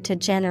burned to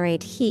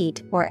generate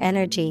heat or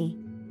energy.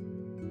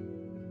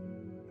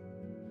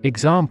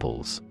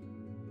 Examples: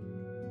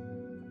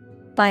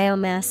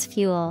 Biomass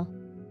fuel.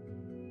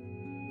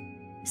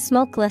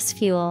 Smokeless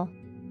fuel.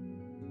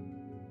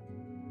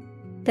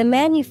 The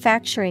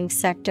manufacturing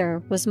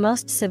sector was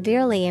most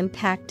severely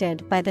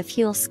impacted by the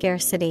fuel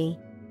scarcity.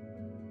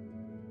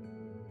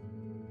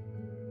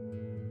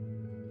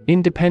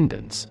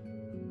 Independence: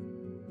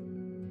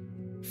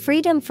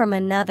 Freedom from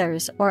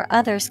another's or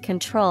others'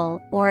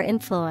 control or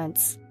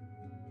influence.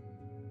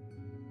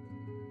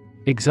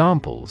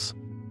 Examples: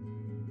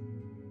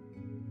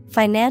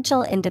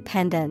 Financial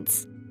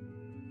independence.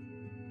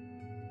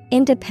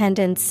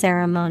 Independence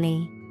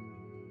ceremony.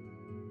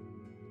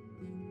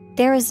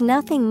 There is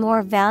nothing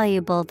more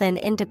valuable than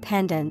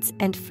independence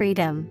and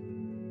freedom.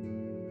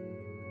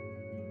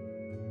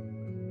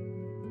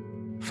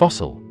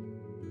 Fossil: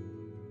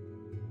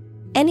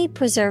 Any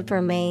preserved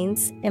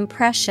remains,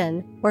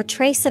 impression, or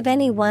trace of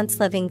any once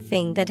living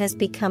thing that has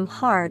become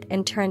hard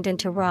and turned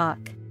into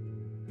rock.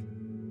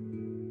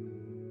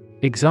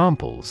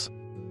 Examples: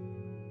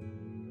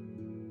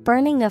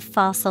 Burning of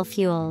fossil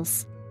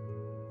fuels.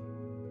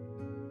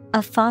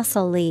 A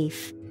fossil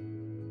leaf.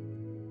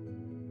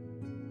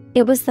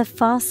 It was the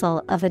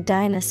fossil of a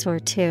dinosaur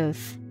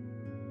tooth.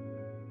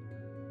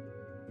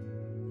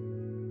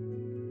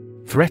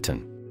 Threaten: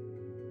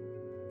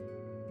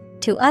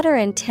 To utter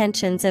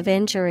intentions of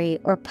injury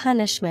or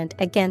punishment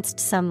against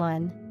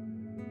someone.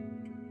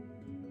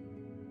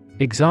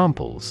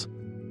 Examples: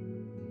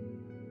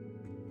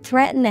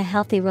 Threaten a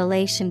healthy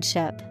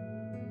relationship.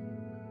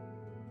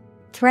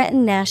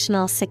 Threaten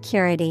national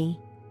security.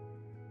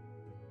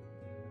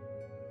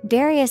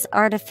 Various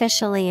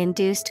artificially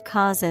induced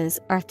causes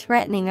are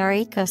threatening our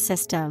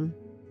ecosystem.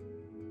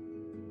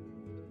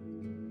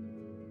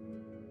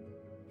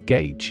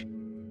 Gauge: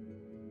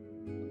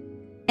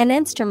 An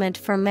instrument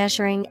for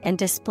measuring and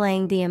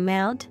displaying the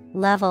amount,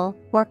 level,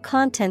 or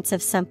contents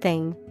of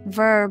something.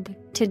 Verb,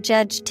 to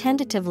judge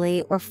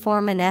tentatively or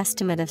form an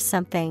estimate of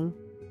something.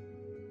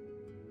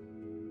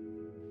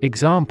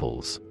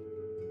 Examples: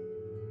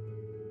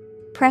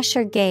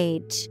 Pressure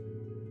gauge.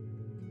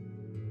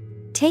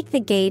 Take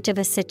the gauge of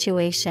a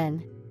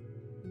situation.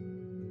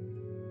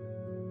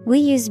 We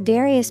use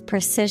various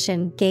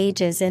precision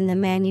gauges in the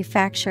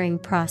manufacturing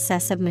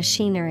process of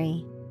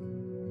machinery.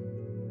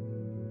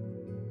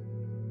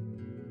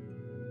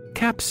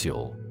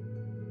 Capsule: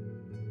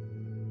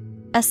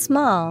 A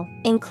small,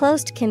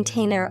 enclosed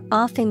container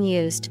often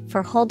used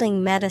for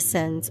holding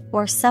medicines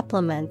or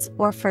supplements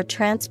or for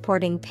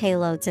transporting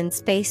payloads in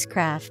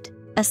spacecraft.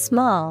 A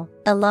small,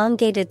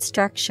 elongated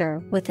structure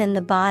within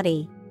the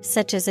body,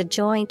 such as a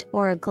joint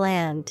or a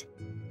gland.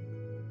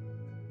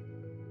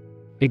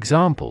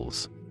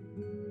 Examples: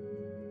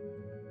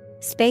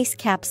 Space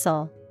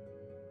capsule.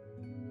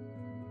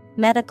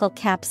 Medical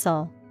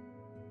capsule.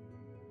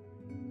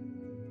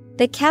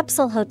 The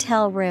capsule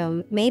hotel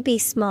room may be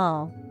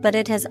small, but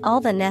it has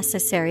all the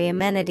necessary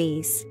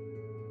amenities.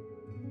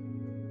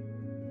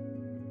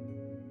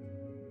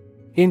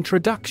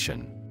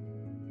 Introduction: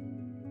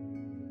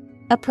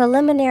 A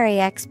preliminary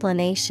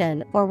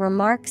explanation or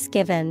remarks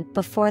given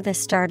before the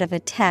start of a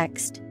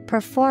text,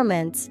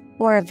 performance,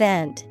 or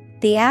event,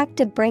 the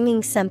act of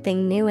bringing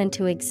something new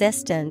into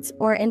existence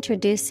or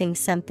introducing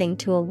something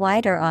to a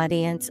wider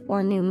audience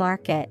or new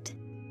market.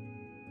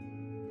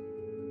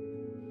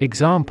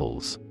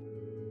 Examples: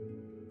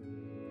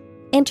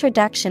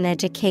 Introduction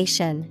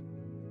education.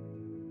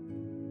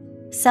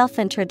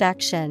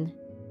 Self-introduction.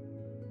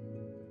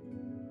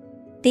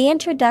 The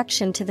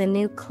introduction to the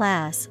new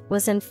class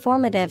was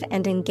informative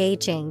and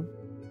engaging.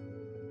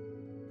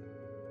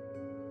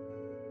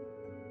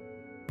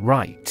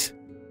 Right.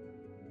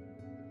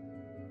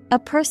 A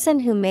person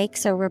who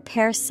makes or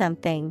repairs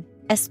something,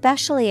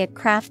 especially a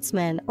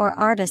craftsman or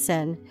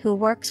artisan who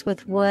works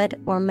with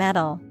wood or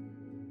metal.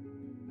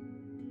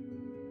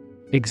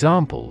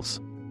 Examples: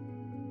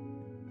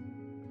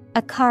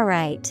 A car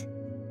right.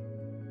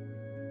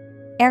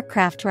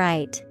 Aircraft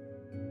right.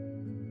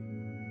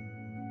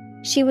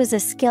 She was a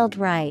skilled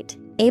right,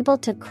 able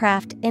to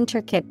craft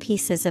intricate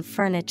pieces of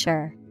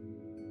furniture.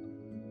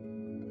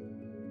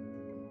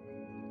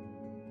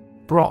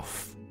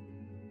 Broth.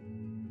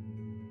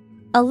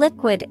 A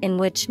liquid in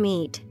which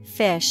meat,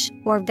 fish,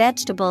 or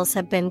vegetables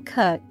have been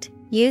cooked,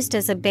 used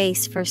as a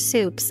base for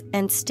soups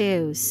and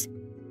stews.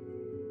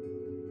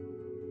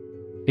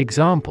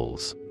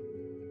 Examples: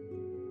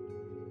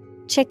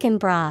 Chicken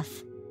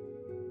broth.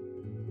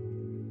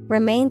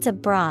 Remains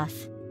of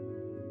broth.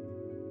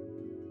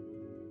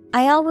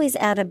 I always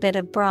add a bit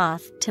of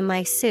broth to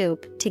my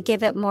soup to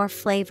give it more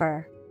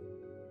flavor.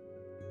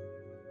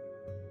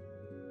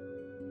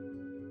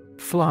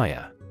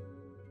 Flyer.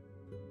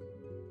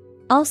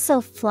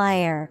 Also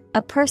flyer,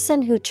 a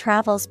person who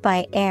travels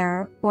by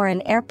air or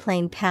an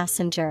airplane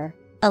passenger.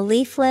 A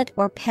leaflet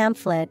or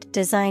pamphlet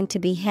designed to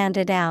be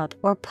handed out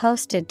or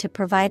posted to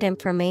provide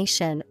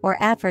information or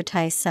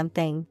advertise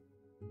something.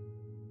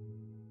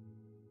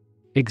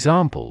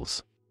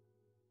 Examples: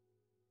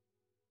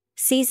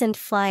 Seasoned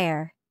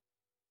flyer.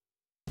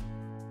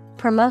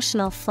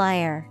 Promotional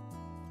flyer.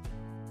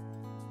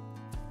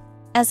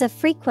 As a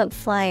frequent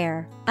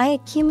flyer, I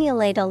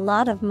accumulate a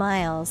lot of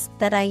miles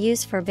that I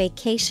use for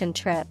vacation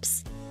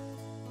trips.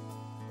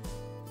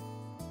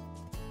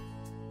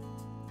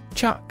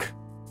 Chuck.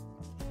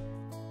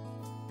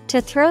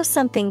 To throw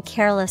something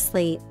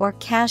carelessly or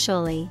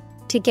casually,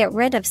 to get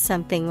rid of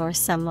something or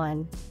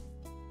someone.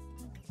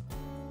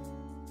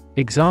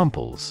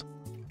 Examples: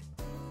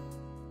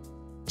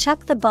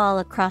 Chuck the ball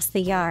across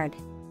the yard.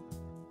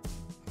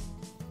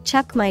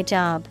 Chuck my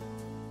job.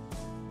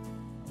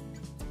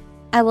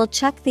 I will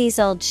chuck these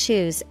old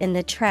shoes in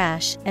the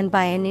trash and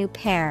buy a new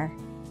pair.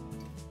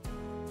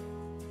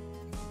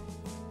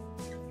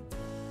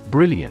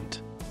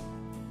 Brilliant.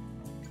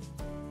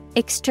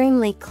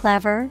 Extremely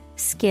clever,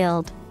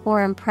 skilled,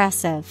 or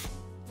impressive.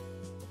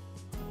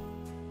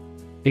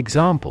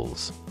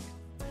 Examples: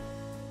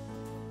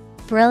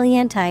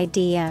 Brilliant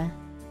idea.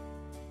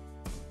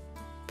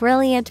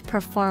 Brilliant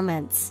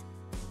performance.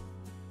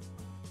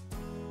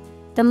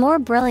 The more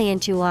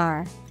brilliant you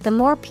are, the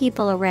more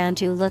people around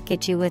you look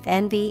at you with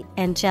envy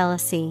and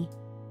jealousy.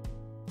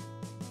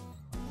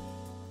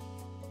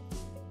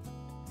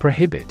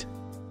 Prohibit.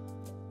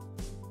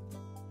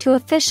 To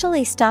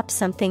officially stop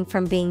something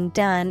from being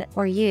done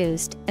or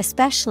used,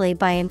 especially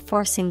by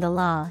enforcing the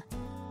law.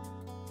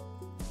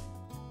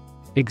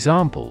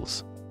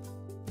 Examples: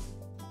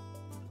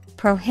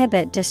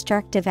 Prohibit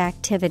destructive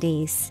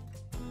activities.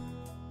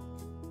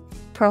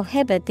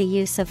 Prohibit the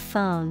use of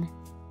phone.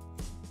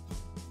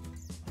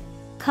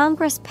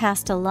 Congress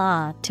passed a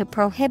law to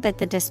prohibit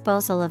the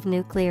disposal of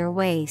nuclear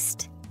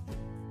waste.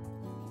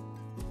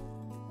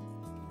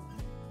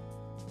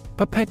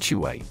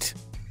 Perpetuate.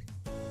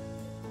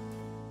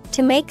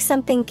 To make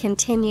something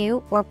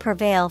continue or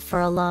prevail for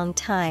a long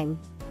time.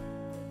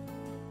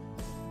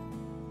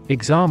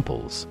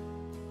 Examples: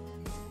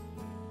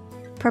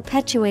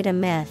 Perpetuate a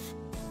myth.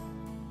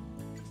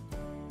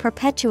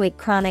 Perpetuate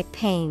chronic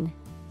pain.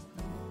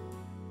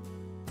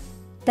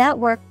 That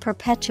work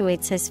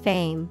perpetuates his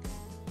fame.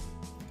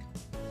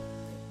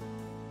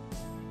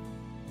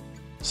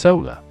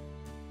 Solar.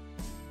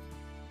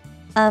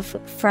 Of,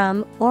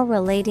 from, or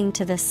relating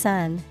to the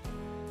sun.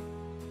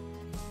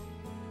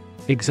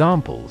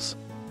 Examples: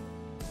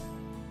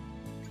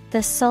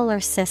 The solar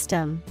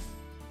system.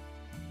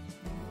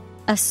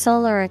 A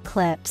solar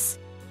eclipse.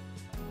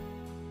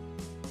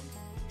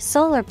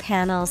 Solar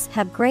panels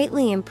have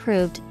greatly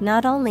improved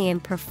not only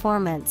in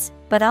performance,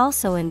 but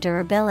also in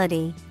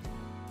durability.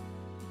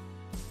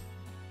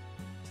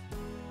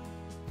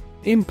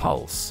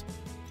 Impulse.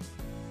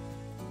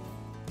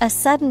 A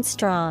sudden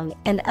strong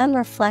and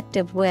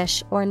unreflective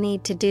wish or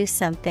need to do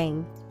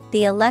something.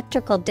 The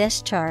electrical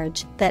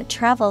discharge that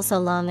travels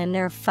along a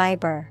nerve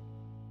fiber.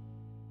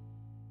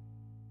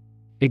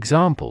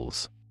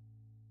 Examples: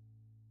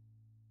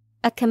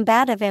 A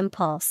combative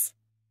impulse.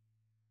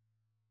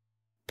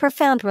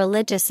 Profound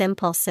religious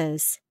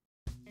impulses.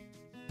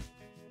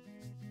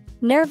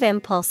 Nerve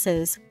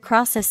impulses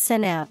cross a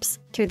synapse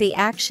through the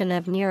action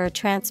of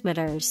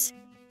neurotransmitters.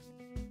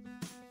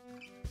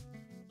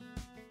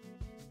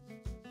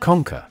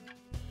 Conquer.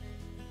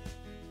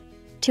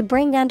 To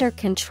bring under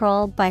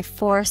control by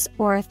force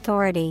or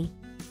authority.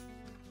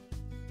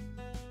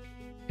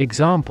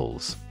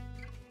 Examples: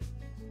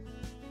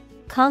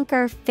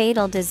 Conquer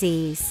fatal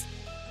disease.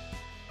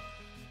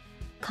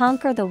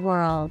 Conquer the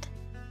world.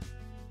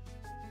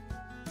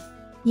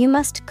 You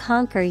must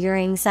conquer your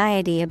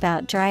anxiety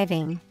about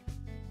driving.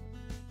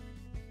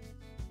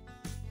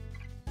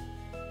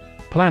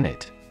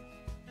 Planet.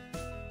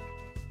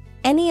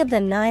 Any of the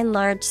 9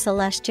 large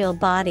celestial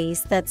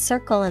bodies that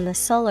circle in the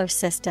solar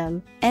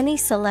system, any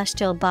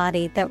celestial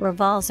body that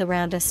revolves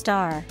around a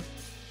star.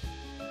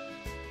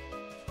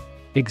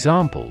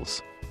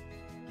 Examples: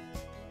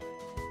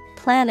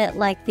 Planet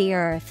like the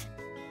Earth.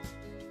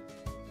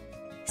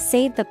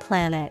 Save the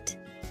planet.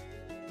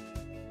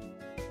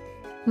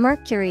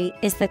 Mercury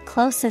is the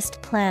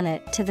closest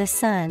planet to the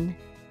Sun.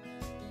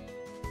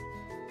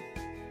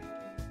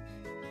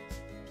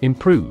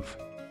 Improve.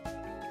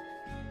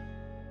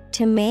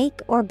 To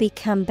make or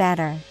become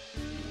better.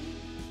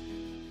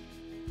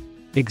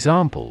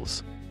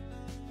 Examples: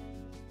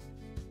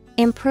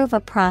 Improve a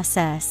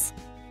process.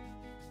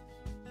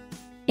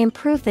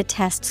 Improve the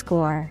test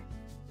score.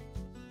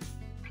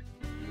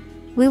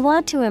 We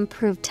want to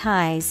improve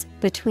ties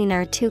between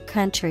our two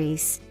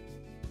countries.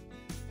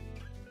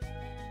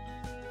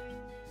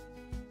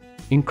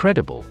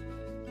 Incredible.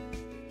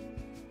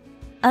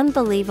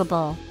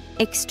 Unbelievable.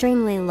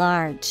 Extremely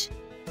large.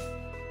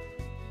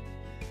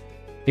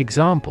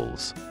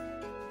 Examples: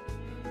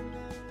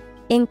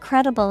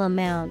 Incredible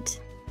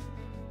amount.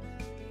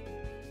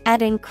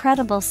 At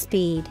incredible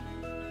speed.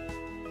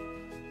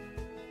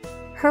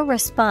 Her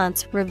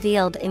response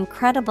revealed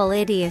incredible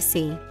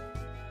idiocy.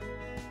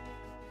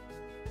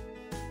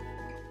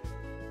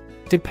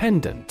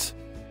 Dependent.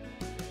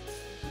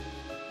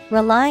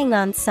 Relying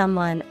on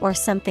someone or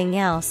something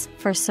else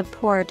for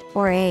support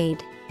or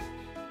aid.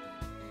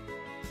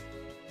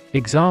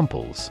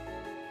 Examples: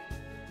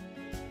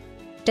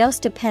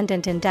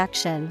 Dose-dependent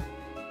induction.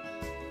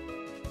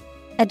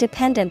 A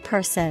dependent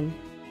person.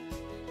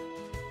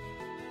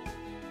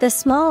 The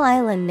small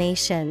island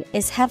nation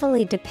is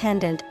heavily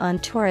dependent on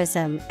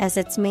tourism as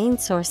its main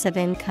source of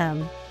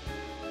income.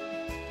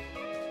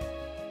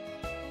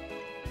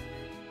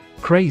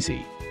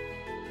 Crazy.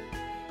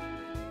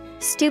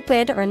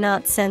 Stupid or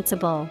not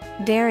sensible,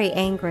 very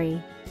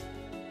angry.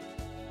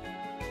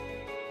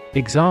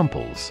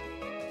 Examples: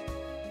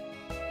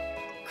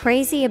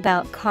 Crazy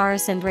about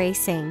cars and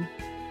racing.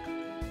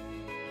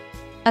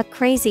 A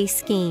crazy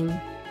scheme.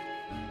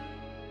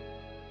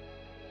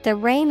 The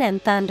rain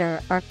and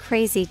thunder are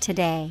crazy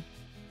today.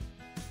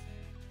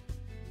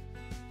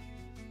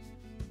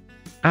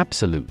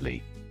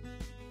 Absolutely.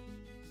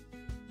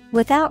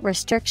 Without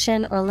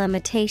restriction or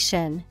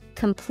limitation,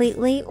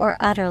 completely or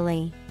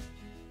utterly.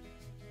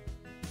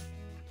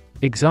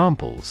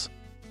 Examples: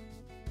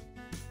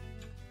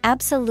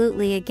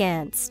 Absolutely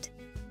against.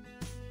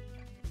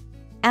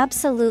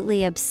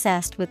 Absolutely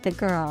obsessed with the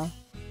girl.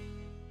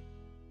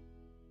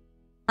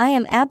 I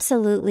am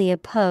absolutely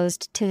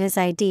opposed to his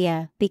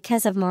idea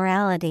because of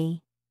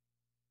morality.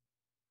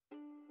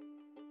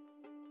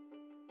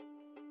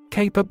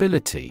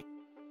 Capability.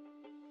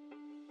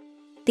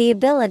 The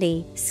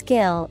ability,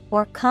 skill,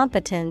 or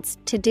competence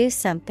to do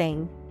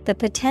something, the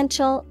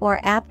potential or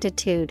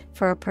aptitude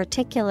for a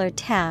particular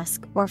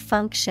task or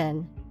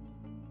function.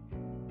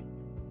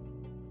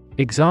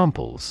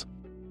 Examples: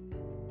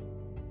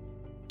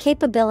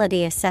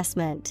 Capability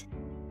assessment.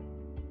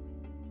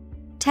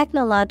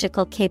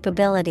 Technological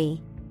capability.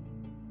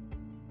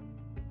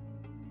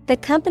 The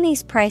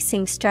company's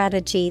pricing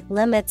strategy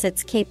limits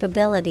its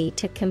capability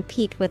to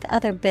compete with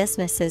other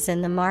businesses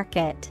in the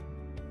market.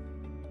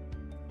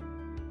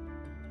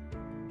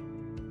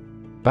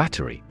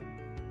 Battery.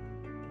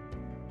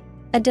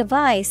 A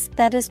device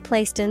that is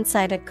placed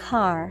inside a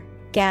car,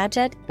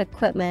 gadget,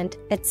 equipment,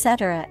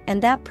 etc.,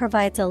 and that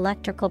provides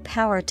electrical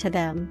power to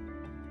them.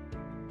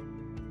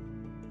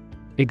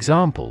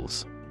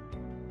 Examples: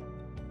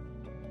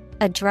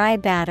 A dry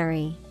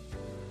battery.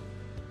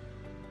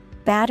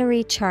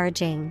 Battery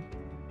charging.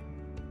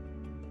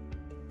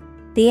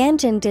 The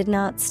engine did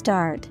not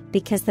start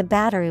because the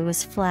battery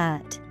was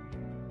flat.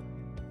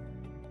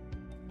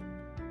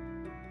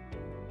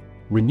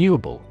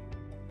 Renewable.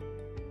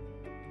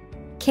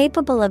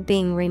 Capable of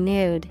being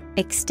renewed,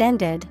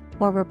 extended,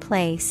 or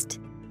replaced.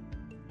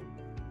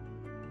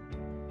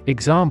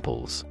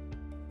 Examples: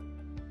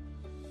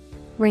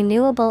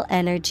 Renewable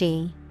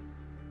energy.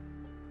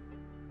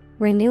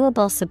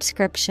 Renewable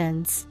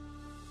subscriptions.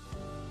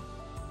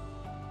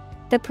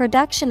 The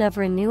production of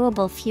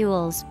renewable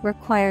fuels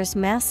requires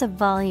massive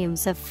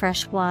volumes of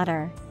fresh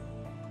water.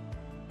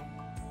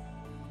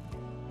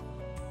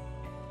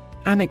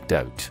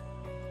 Anecdote.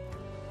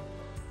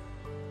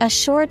 A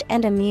short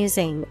and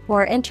amusing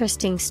or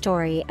interesting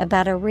story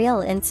about a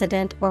real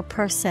incident or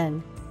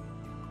person.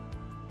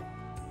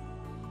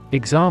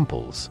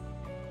 Examples: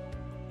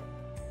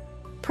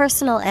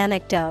 Personal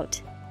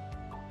anecdote.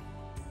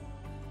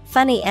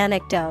 Funny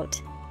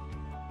anecdote.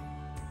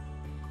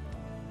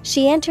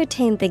 She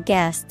entertained the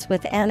guests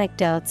with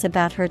anecdotes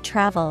about her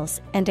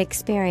travels and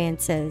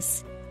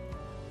experiences.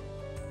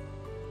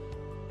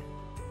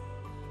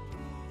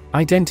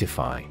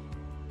 Identify.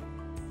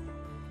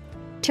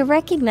 To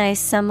recognize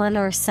someone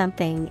or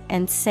something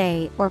and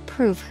say or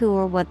prove who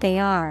or what they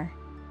are.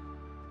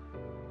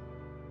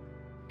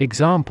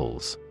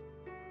 Examples.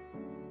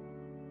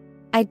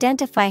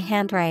 Identify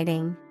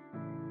handwriting.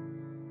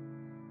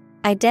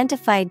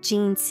 Identify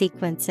gene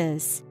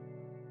sequences.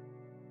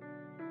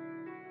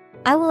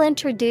 I will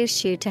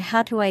introduce you to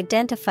how to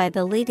identify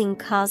the leading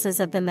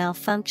causes of the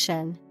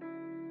malfunction.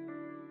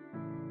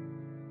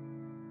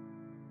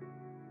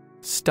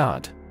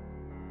 Stud.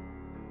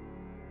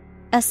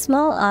 A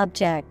small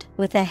object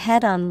with a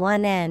head on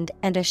one end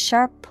and a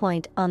sharp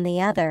point on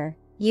the other,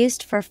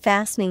 used for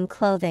fastening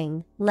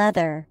clothing,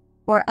 leather,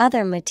 or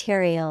other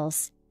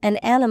materials. An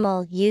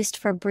animal used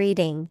for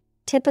breeding,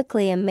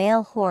 typically a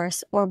male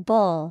horse or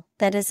bull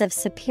that is of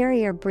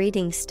superior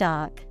breeding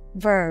stock.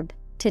 Verb,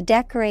 to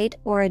decorate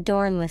or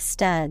adorn with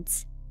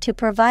studs, to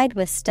provide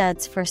with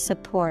studs for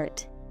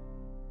support.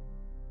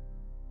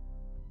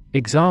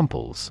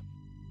 Examples.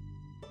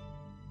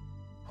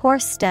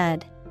 Horse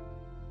stud.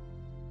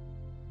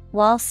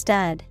 Wall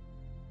stud.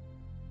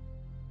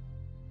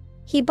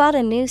 He bought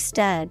a new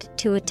stud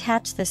to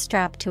attach the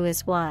strap to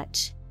his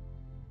watch.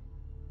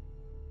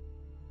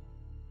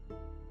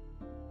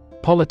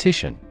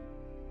 Politician.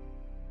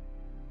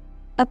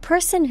 A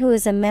person who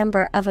is a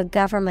member of a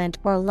government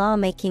or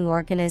lawmaking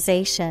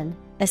organization,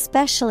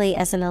 especially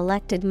as an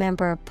elected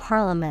member of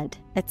parliament,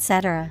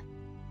 etc.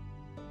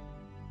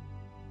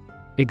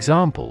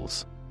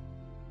 Examples.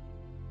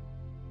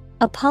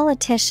 A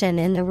politician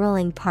in the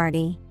ruling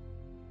party.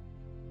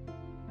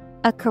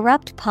 A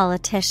corrupt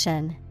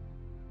politician.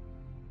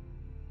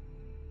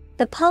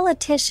 The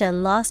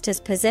politician lost his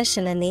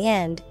position in the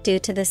end due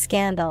to the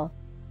scandal.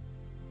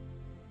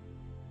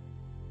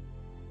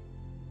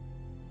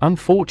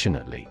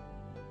 Unfortunately.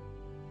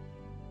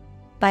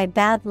 By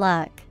bad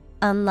luck,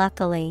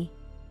 unluckily.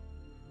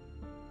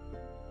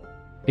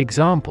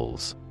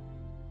 Examples.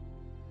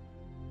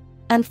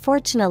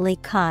 Unfortunately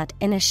caught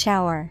in a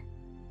shower.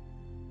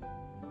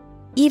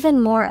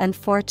 Even more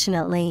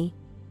unfortunately.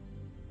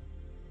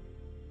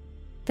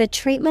 The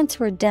treatments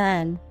were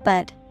done,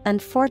 but,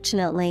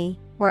 unfortunately,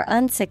 were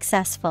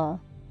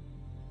unsuccessful.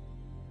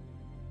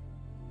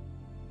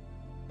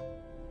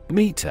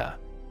 Meter.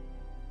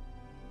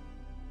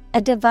 A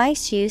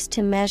device used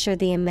to measure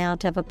the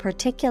amount of a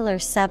particular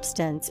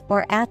substance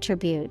or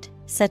attribute,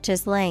 such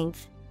as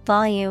length,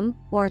 volume,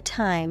 or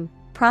time.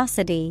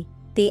 Prosody,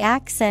 the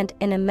accent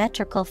in a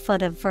metrical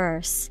foot of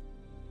verse.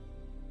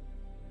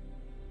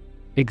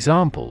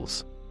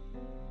 Examples.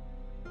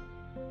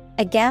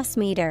 A gas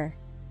meter.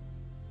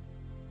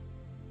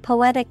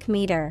 Poetic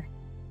meter.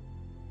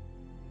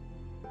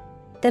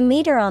 The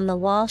meter on the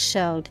wall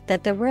showed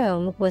that the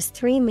room was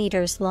 3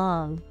 meters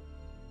long.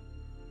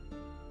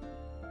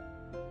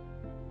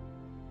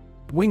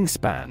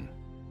 Wingspan.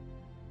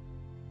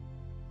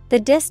 The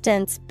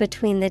distance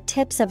between the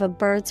tips of a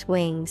bird's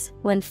wings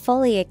when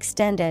fully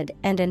extended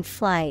and in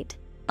flight,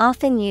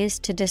 often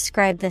used to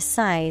describe the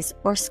size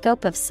or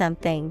scope of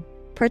something,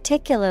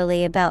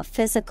 particularly about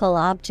physical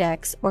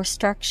objects or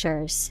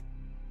structures.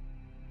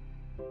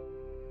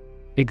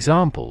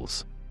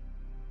 Examples.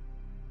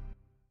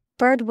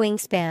 Bird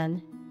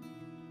wingspan.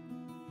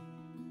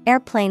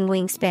 Airplane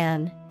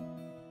wingspan.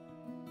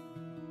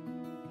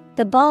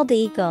 The bald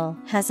eagle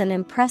has an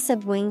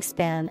impressive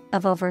wingspan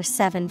of over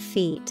 7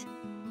 feet.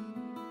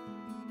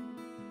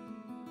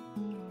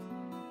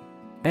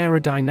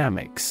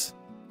 Aerodynamics.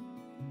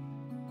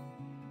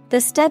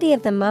 The study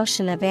of the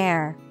motion of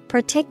air,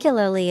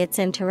 particularly its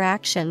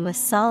interaction with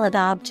solid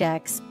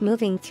objects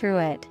moving through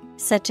it,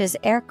 such as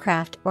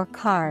aircraft or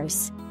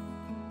cars.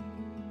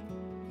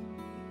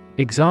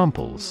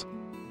 Examples.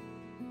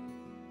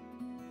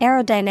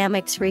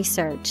 Aerodynamics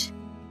research.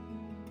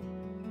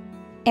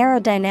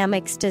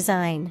 Aerodynamics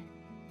design.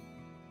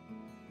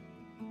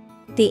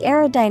 The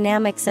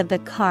aerodynamics of the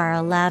car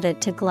allowed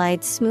it to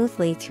glide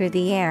smoothly through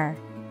the air.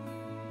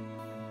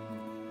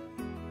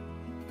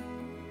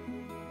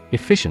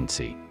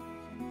 Efficiency.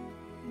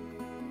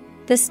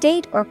 The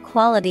state or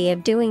quality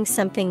of doing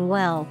something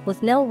well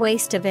with no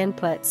waste of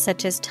input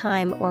such as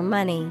time or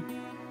money.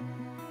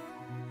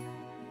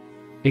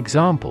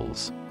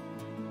 Examples.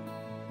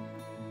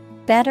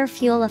 Better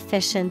fuel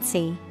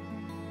efficiency.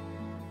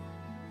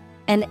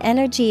 And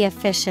energy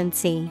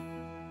efficiency.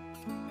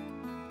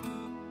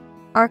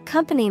 Our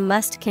company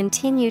must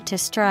continue to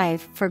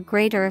strive for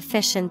greater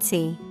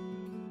efficiency.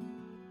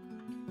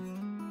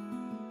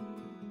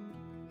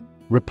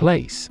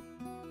 Replace.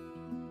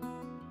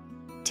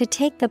 To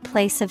take the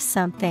place of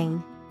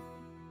something.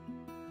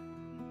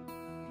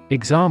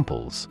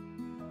 Examples.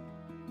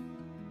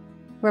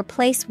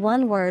 Replace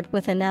one word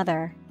with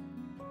another.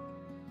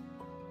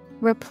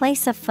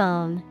 Replace a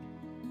phone.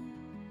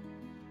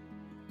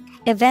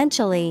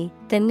 Eventually,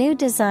 the new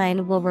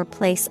design will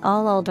replace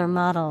all older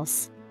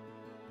models.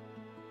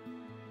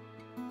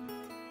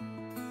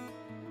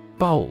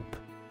 Bulb.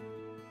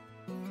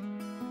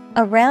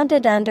 A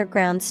rounded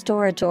underground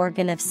storage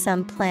organ of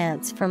some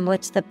plants from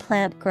which the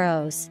plant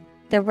grows,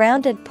 the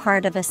rounded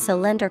part of a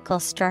cylindrical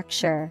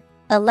structure,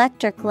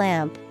 electric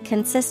lamp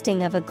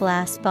consisting of a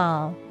glass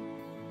ball.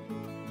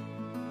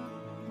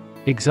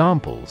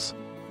 Examples: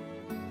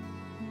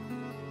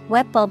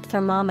 Wet bulb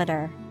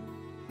thermometer.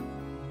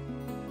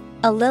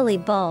 A lily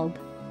bulb.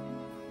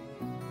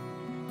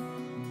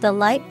 The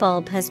light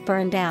bulb has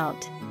burned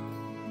out.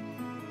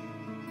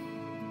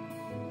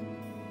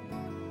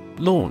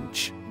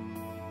 Launch.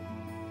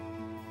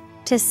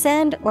 To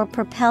send or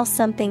propel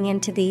something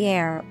into the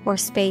air or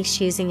space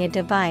using a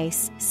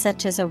device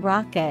such as a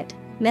rocket,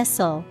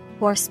 missile,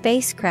 or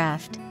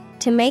spacecraft,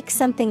 to make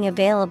something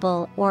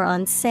available or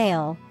on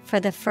sale for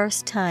the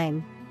first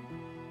time.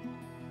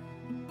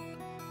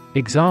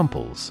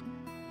 Examples: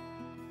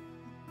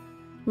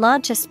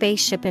 Launch a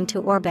spaceship into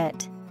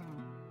orbit.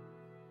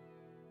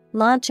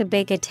 Launch a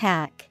big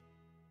attack.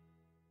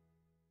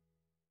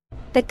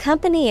 The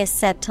company is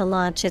set to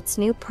launch its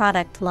new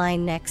product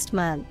line next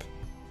month.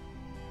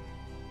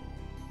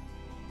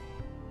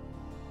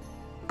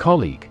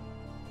 Colleague.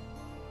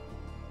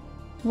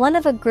 One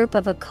of a group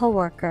of a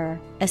coworker,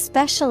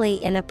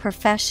 especially in a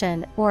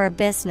profession or a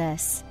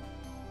business.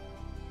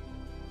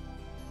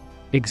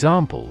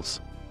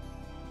 Examples: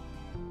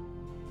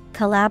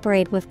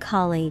 Collaborate with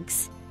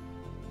colleagues.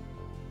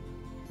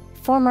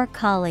 Former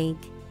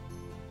colleague.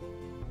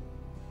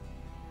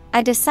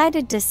 I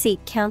decided to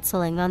seek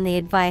counseling on the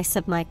advice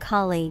of my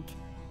colleague.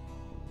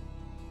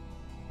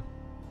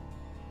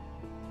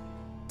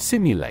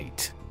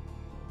 Simulate.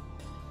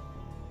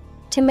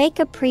 To make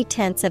a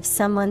pretense of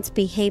someone's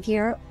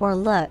behavior or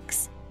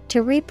looks,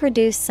 to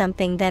reproduce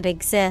something that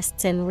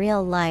exists in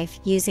real life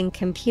using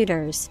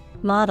computers,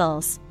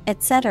 models,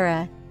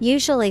 etc.,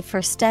 usually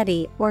for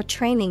study or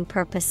training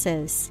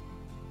purposes.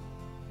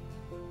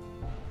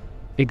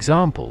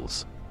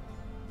 Examples: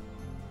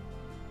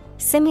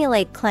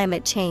 Simulate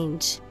climate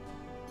change.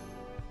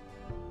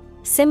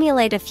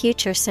 Simulate a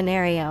future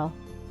scenario.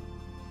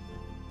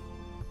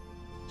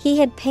 He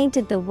had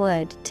painted the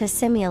wood to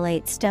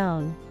simulate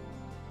stone.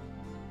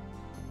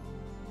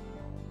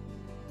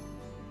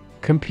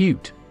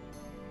 Compute.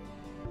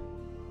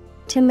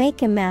 To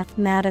make a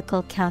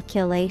mathematical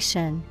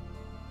calculation.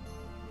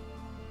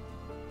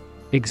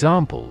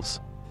 Examples: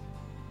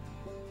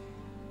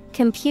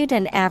 Compute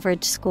an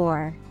average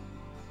score.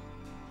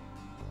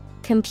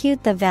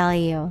 Compute the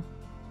value.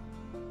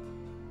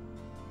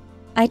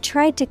 I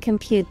tried to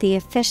compute the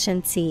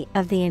efficiency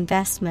of the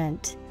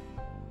investment.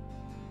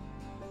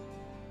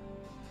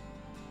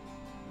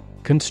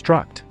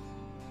 Construct.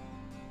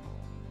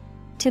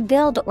 To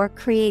build or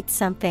create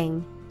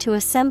something, to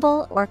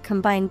assemble or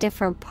combine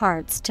different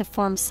parts to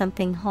form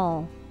something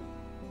whole.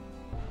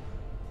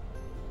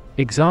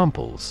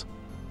 Examples: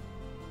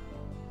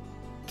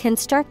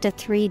 Construct a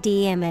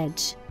 3D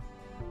image.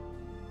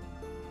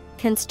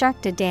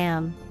 Construct a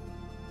dam.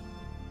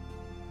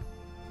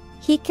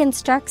 He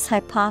constructs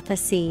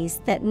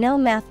hypotheses that no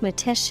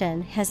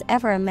mathematician has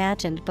ever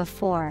imagined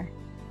before.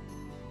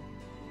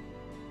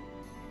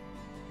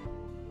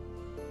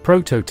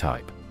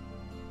 Prototype.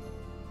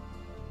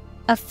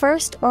 A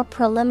first or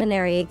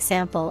preliminary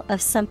example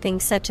of something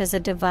such as a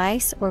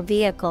device or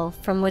vehicle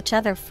from which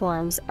other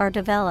forms are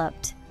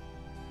developed.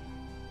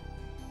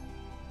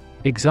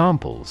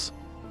 Examples: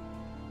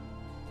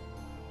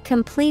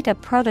 Complete a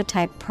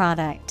prototype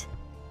product.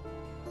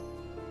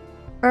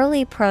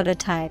 Early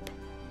prototype.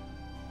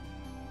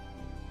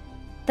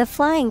 The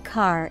flying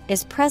car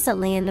is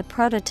presently in the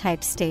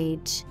prototype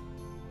stage.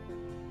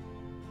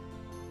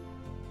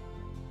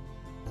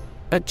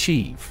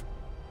 Achieve.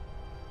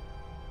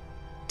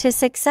 To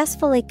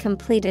successfully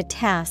complete a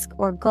task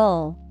or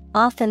goal,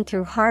 often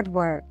through hard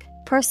work,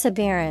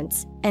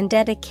 perseverance, and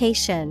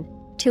dedication,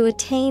 to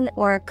attain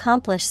or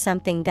accomplish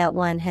something that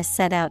one has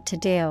set out to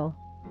do.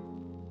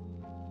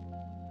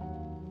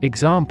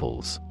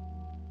 Examples: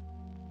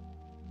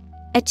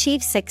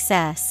 Achieve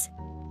success.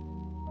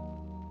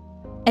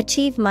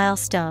 Achieve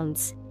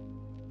milestones.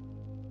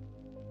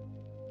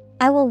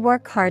 I will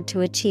work hard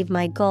to achieve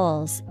my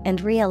goals and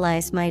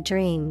realize my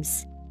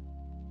dreams.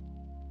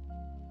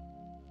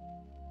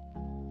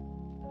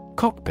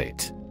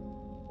 Cockpit.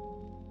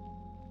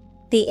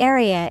 The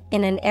area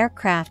in an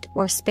aircraft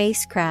or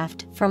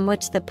spacecraft from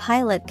which the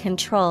pilot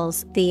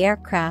controls the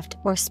aircraft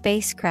or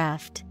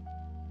spacecraft.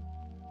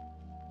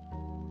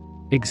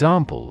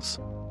 Examples: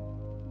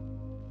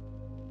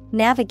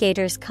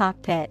 Navigator's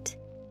cockpit.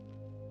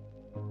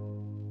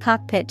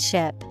 Cockpit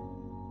ship.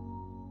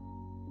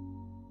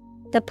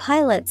 The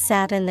pilot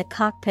sat in the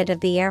cockpit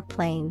of the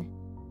airplane.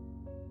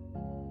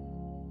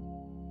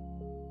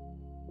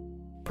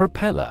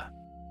 Propeller.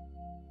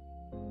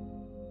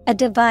 A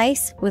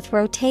device with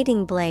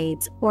rotating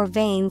blades or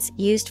vanes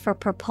used for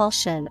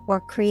propulsion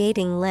or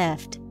creating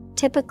lift,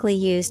 typically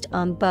used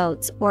on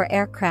boats or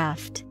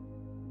aircraft.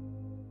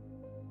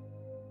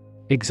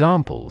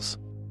 Examples: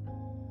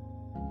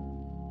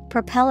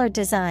 Propeller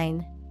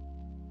design.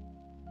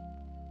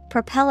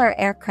 Propeller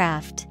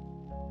aircraft.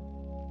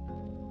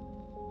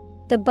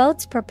 The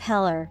boat's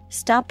propeller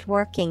stopped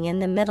working in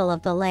the middle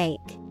of the lake.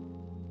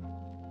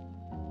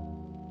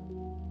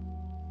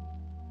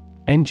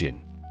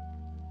 Engine.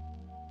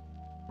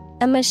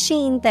 A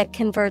machine that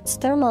converts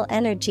thermal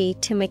energy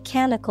to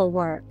mechanical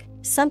work,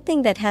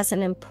 something that has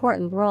an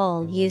important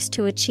role used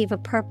to achieve a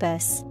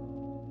purpose.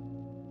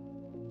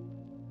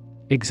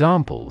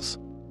 Examples: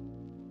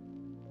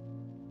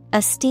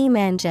 A steam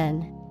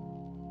engine.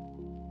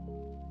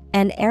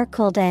 An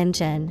air-cooled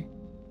engine.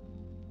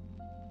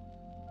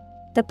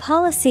 The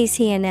policies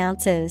he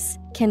announces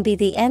can be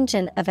the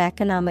engine of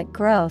economic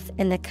growth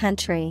in the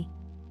country.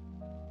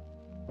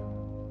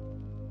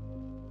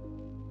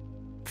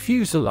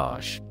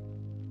 Fuselage.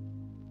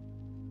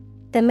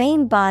 The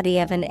main body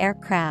of an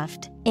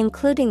aircraft,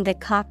 including the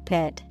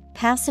cockpit,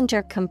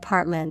 passenger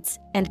compartments,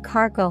 and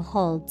cargo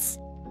holds.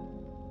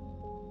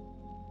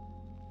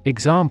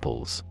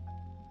 Examples: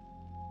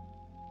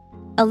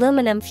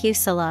 Aluminum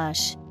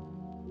fuselage.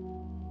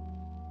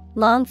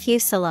 Long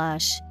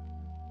fuselage.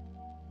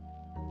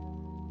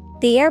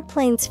 The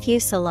airplane's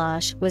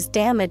fuselage was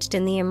damaged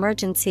in the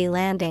emergency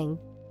landing.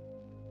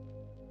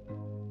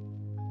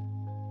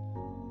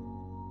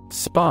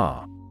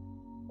 Spar.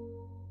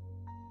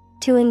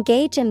 To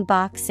engage in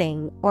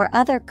boxing or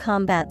other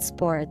combat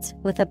sports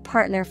with a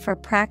partner for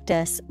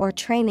practice or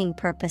training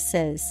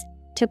purposes.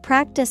 To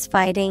practice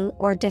fighting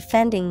or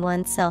defending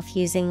oneself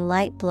using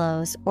light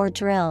blows or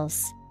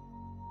drills.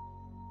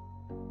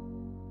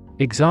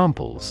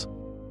 Examples: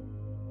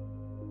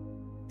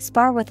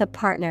 Spar with a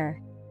partner.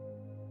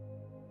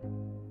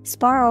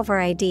 Spar over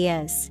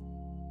ideas.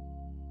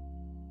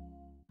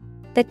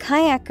 The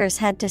kayakers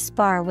had to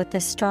spar with the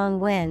strong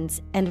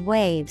winds and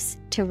waves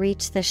to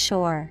reach the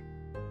shore.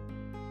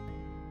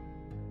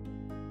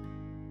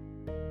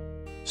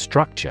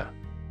 Structure.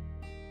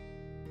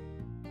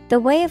 The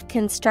way of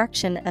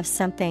construction of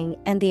something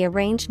and the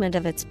arrangement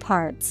of its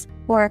parts,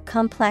 or a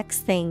complex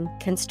thing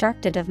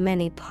constructed of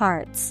many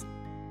parts.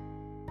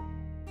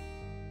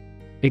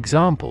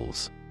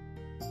 Examples: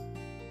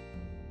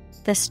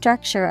 The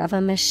structure of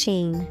a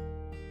machine.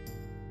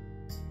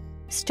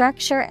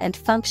 Structure and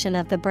function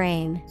of the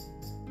brain.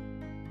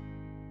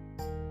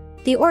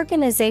 The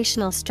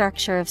organizational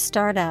structure of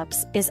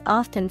startups is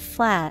often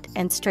flat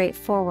and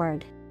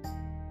straightforward.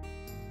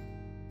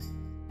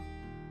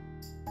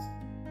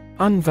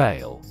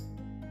 Unveil.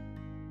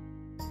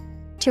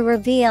 To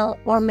reveal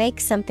or make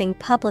something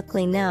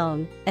publicly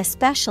known,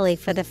 especially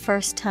for the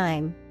first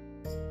time.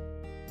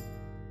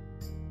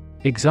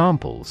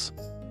 Examples: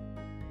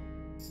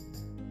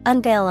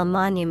 Unveil a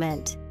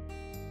monument.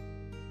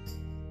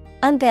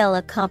 Unveil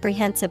a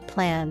comprehensive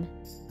plan.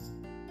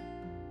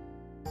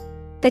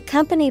 The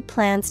company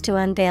plans to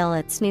unveil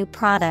its new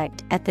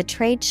product at the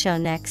trade show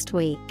next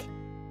week.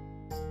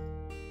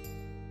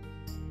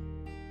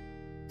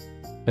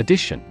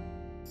 Addition.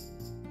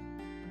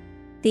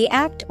 The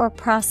act or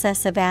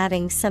process of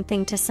adding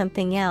something to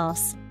something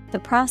else, the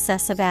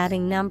process of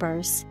adding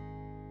numbers.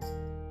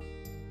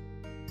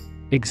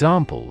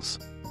 Examples: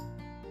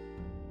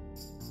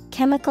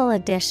 Chemical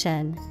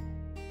addition.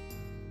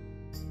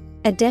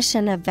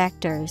 Addition of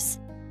vectors.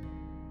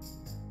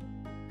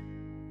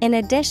 In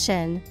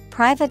addition,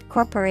 private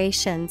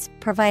corporations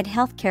provide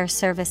healthcare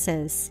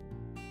services.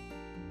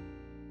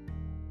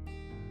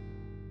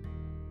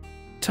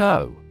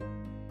 Tow.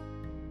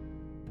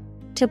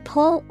 To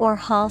pull or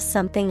haul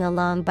something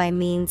along by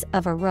means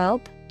of a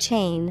rope,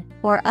 chain,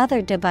 or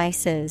other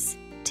devices,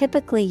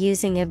 typically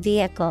using a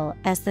vehicle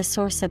as the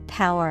source of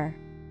power.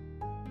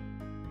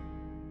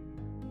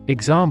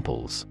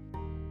 Examples: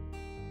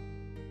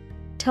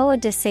 Tow a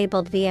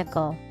disabled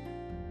vehicle.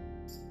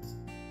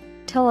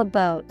 Tow a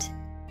boat.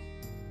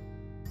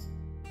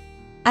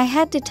 I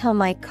had to tow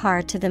my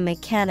car to the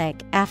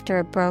mechanic after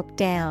it broke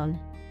down.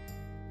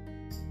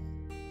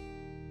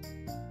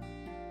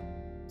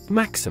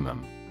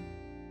 Maximum.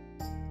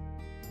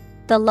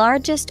 The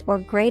largest or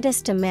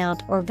greatest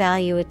amount or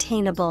value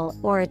attainable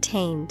or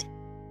attained.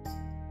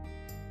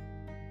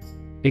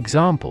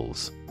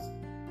 Examples: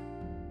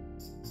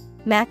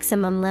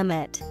 Maximum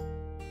limit.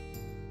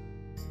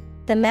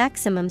 The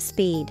maximum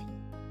speed.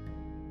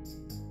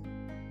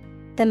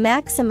 The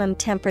maximum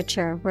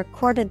temperature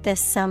recorded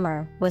this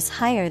summer was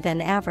higher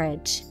than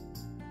average.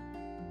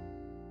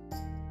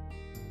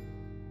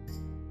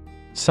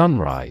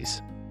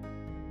 Sunrise.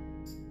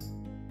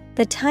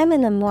 The time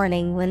in the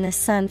morning when the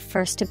sun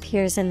first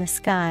appears in the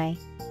sky.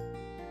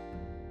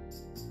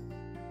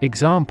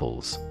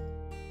 Examples: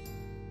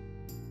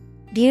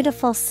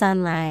 Beautiful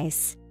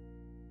sunrise.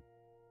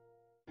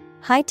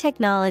 High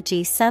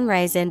technology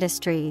sunrise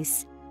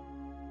industries.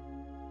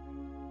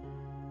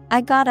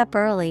 I got up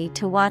early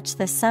to watch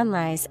the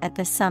sunrise at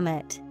the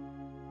summit.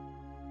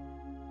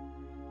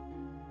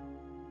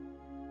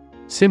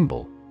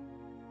 Symbol.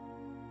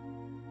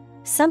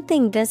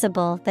 Something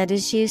visible that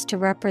is used to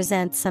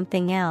represent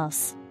something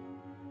else.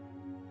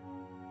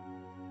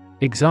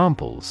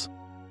 Examples: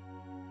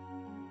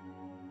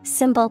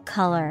 Symbol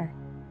color.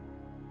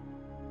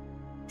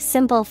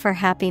 Symbol for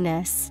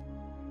happiness.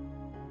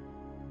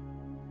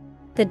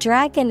 The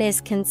dragon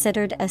is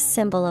considered a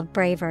symbol of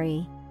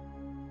bravery.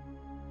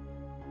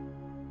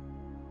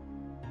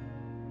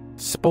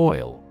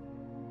 Spoil.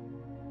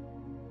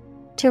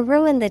 To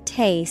ruin the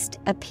taste,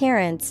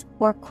 appearance,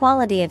 or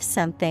quality of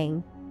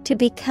something. To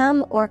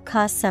become or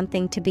cause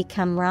something to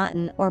become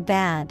rotten or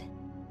bad.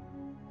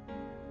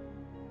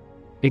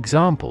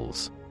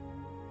 Examples: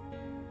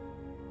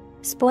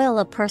 spoil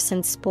a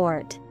person's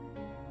sport.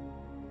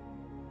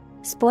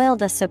 Spoil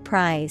the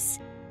surprise.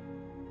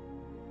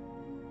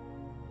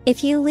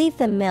 If you leave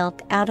the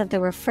milk out of the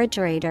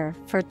refrigerator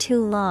for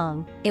too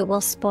long, it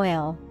will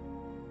spoil.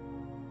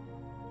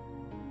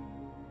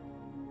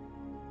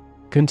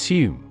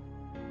 Consume.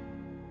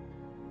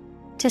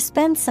 To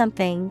spend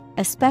something,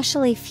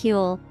 especially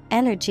fuel,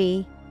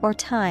 energy, or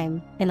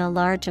time, in a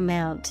large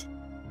amount.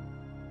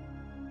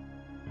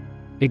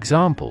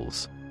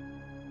 Examples: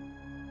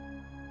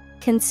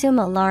 consume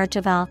a large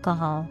of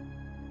alcohol.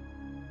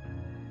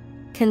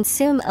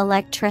 Consume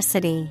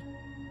electricity.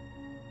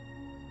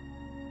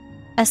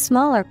 A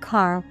smaller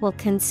car will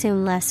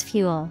consume less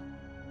fuel.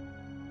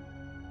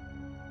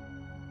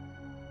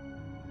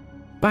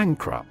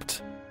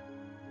 Bankrupt.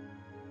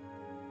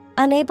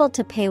 Unable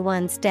to pay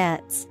one's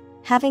debts,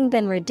 having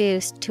been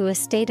reduced to a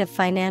state of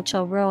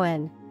financial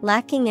ruin,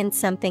 lacking in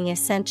something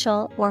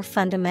essential or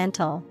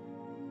fundamental.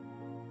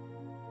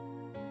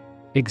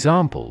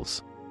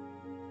 Examples: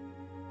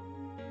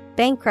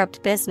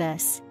 bankrupt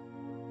business.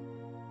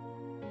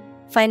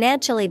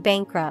 Financially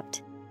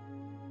bankrupt.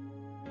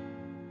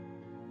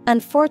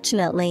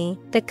 Unfortunately,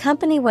 the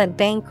company went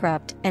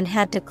bankrupt and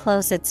had to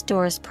close its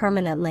doors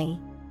permanently.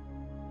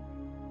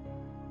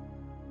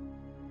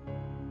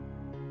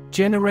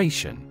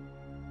 Generation.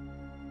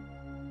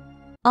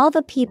 All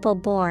the people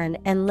born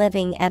and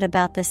living at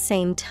about the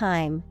same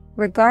time,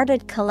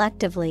 regarded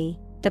collectively,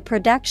 the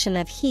production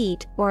of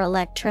heat or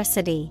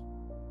electricity.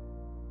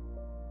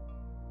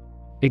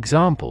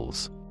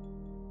 Examples: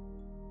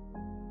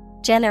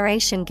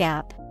 generation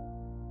gap.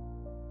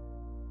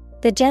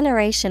 The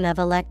generation of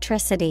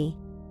electricity.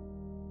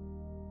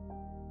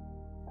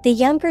 The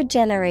younger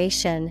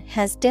generation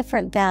has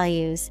different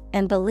values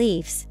and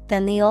beliefs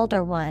than the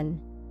older one.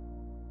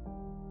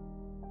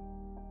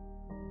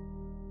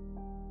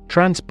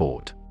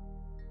 Transport.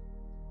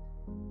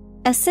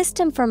 A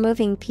system for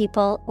moving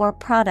people or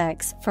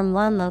products from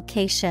one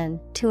location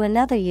to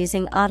another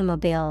using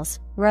automobiles,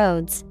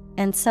 roads,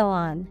 and so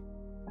on.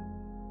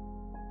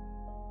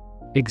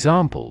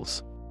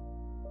 Examples: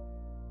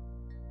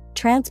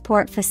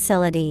 transport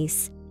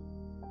facilities.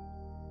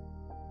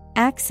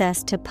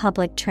 Access to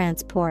public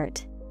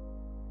transport.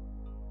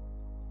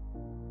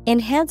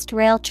 Enhanced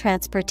rail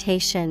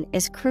transportation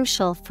is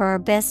crucial for our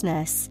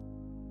business.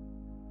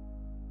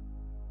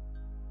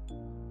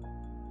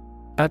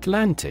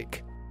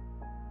 Atlantic.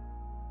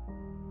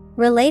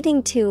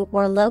 Relating to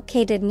or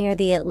located near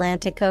the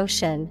Atlantic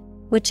Ocean,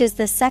 which is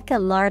the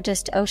second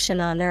largest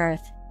ocean on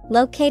Earth,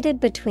 located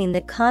between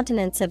the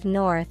continents of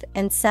North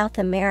and South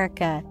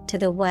America to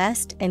the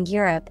west and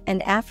Europe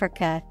and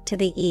Africa to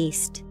the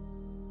east.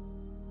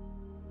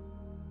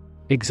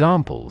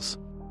 Examples: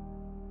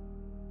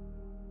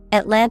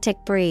 Atlantic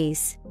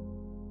breeze.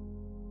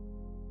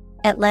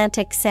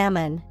 Atlantic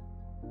salmon.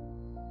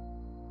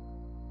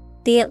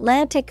 The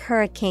Atlantic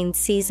hurricane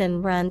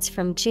season runs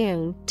from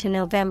June to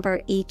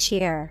November each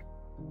year.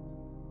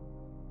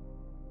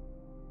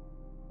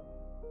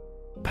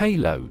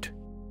 Payload.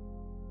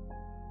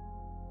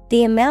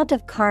 The amount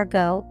of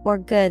cargo or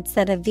goods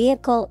that a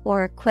vehicle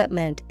or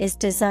equipment is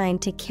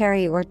designed to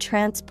carry or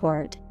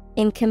transport.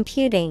 In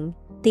computing,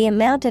 the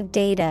amount of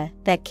data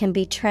that can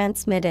be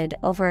transmitted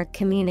over a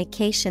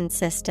communication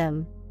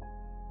system.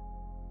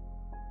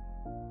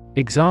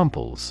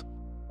 Examples: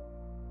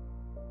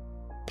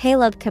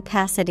 payload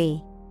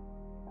capacity.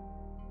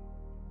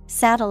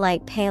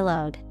 Satellite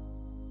payload.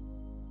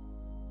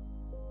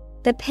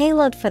 The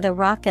payload for the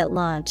rocket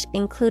launch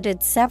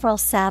included several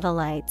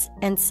satellites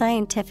and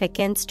scientific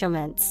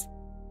instruments.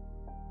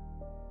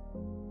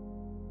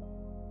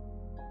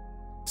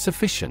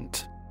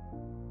 Sufficient.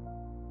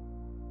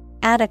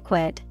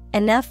 Adequate,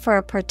 enough for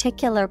a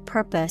particular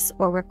purpose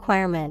or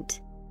requirement.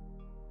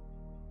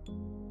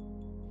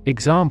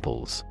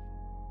 Examples: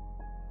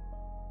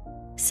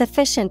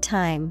 sufficient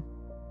time.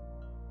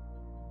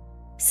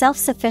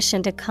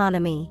 Self-sufficient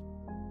economy.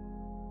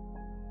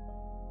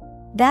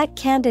 That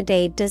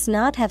candidate does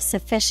not have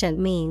sufficient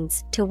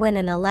means to win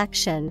an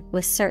election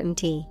with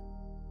certainty.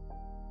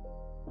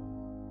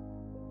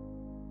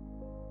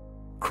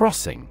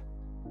 Crossing.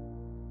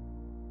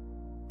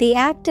 The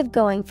act of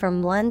going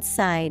from one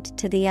side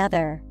to the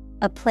other,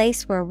 a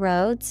place where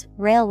roads,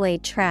 railway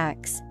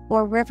tracks,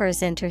 or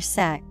rivers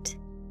intersect.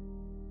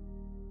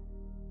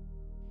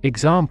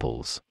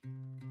 Examples: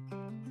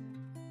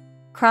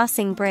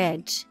 crossing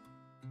bridge.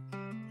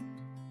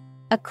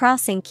 A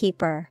crossing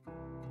keeper.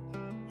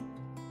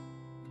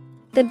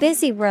 The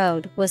busy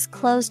road was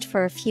closed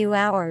for a few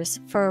hours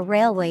for a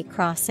railway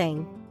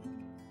crossing.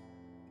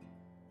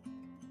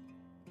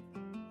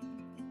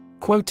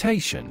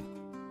 Quotation.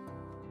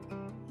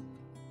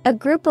 A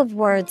group of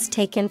words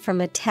taken from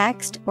a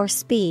text or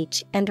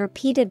speech and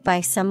repeated by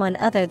someone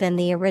other than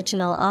the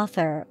original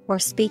author or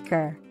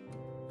speaker.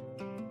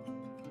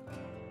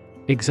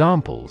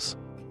 Examples: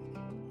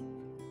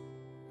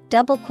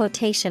 Double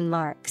quotation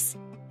marks.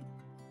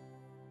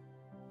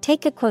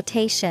 Take a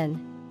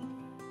quotation.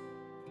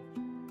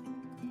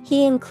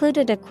 He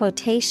included a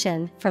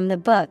quotation from the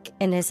book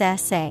in his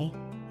essay.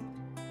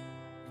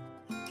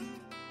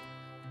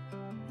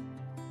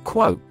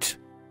 Quote: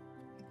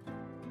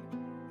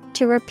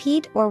 To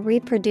repeat or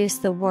reproduce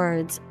the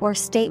words or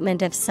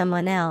statement of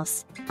someone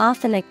else,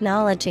 often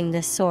acknowledging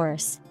the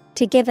source,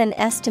 to give an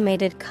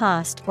estimated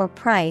cost or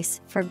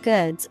price for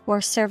goods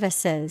or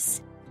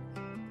services.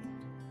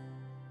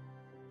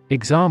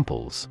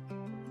 Examples: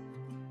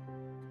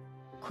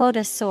 Quote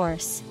a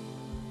source.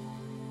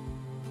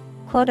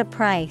 Quote a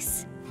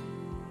price.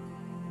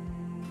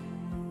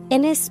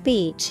 In his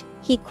speech,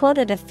 he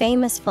quoted a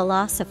famous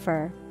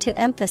philosopher to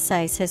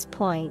emphasize his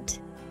point.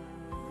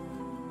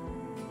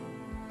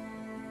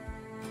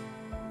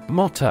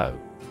 Motto: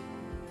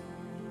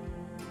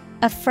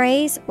 A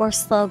phrase or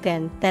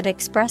slogan that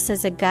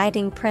expresses a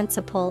guiding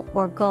principle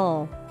or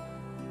goal.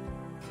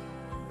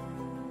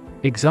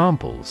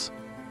 Examples: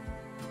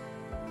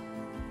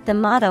 The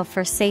motto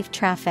for safe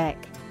traffic.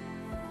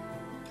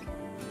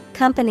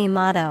 Company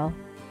motto.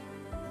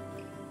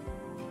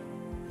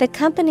 The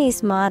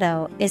company's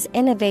motto is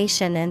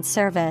innovation and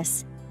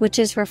service, which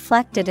is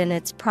reflected in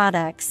its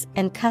products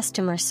and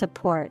customer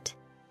support.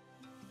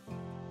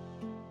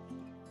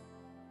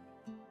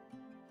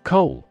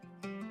 Coal: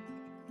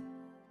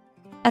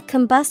 A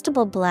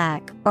combustible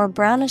black or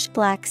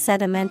brownish-black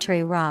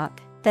sedimentary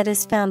rock that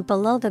is found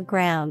below the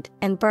ground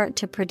and burnt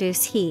to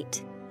produce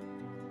heat.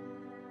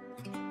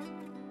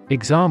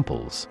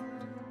 Examples: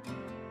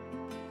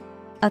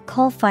 A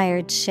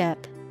coal-fired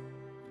ship.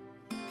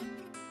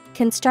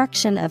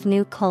 Construction of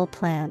new coal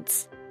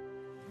plants.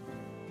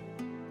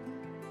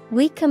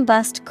 We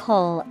combust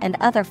coal and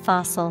other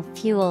fossil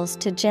fuels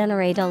to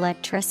generate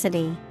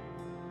electricity.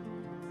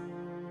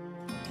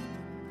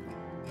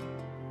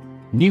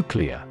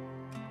 Nuclear: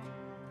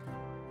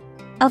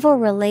 Of or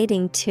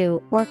relating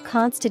to or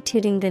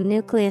constituting the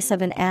nucleus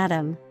of an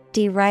atom,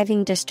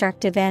 deriving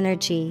destructive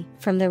energy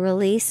from the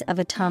release of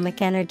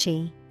atomic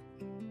energy.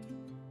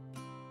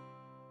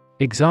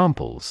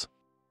 Examples: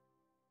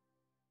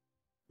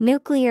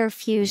 Nuclear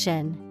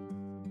fusion.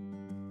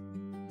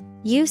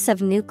 Use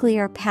of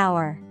nuclear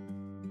power.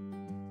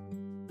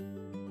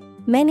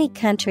 Many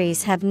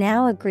countries have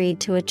now agreed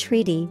to a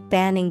treaty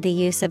banning the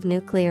use of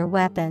nuclear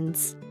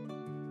weapons.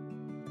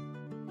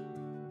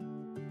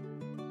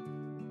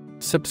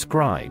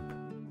 Subscribe: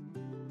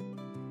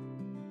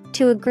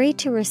 To agree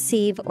to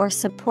receive or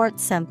support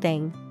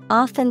something,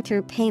 often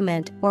through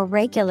payment or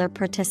regular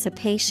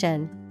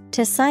participation,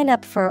 to sign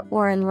up for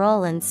or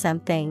enroll in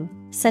something,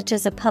 such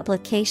as a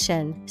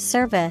publication,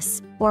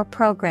 service, or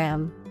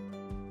program.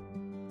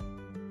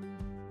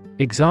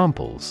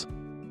 Examples: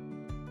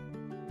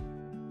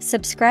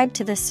 Subscribe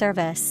to the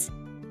service.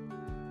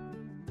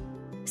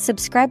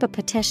 Subscribe a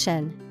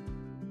petition.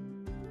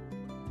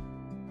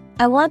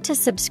 I want to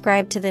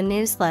subscribe to the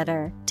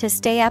newsletter to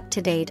stay up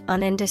to date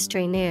on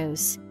industry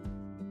news.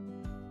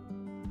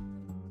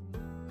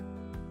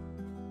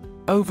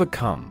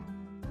 Overcome: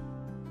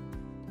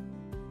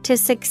 To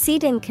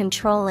succeed in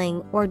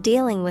controlling or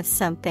dealing with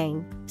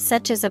something,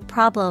 such as a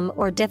problem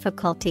or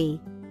difficulty,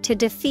 to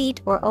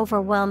defeat or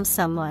overwhelm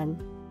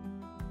someone.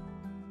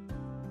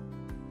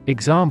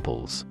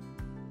 Examples: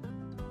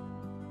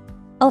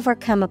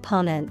 Overcome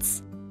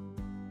opponents.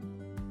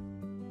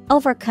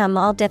 Overcome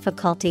all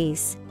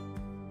difficulties.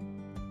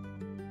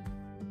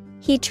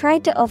 He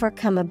tried to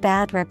overcome a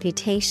bad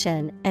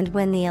reputation and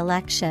win the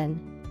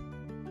election.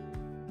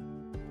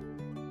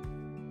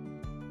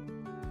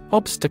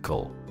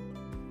 Obstacle: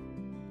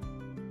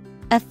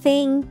 A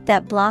thing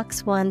that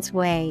blocks one's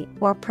way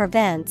or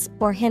prevents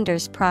or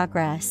hinders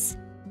progress.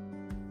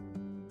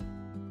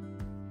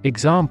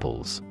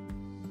 Examples: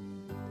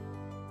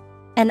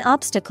 An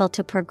obstacle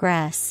to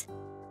progress.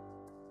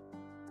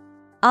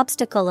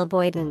 Obstacle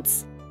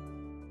avoidance.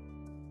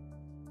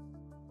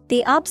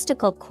 The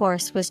obstacle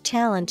course was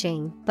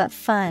challenging but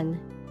fun.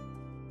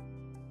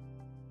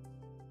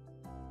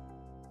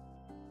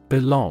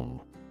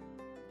 Belong: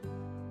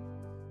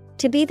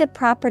 To be the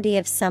property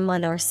of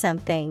someone or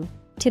something,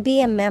 to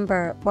be a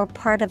member or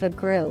part of a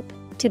group,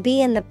 to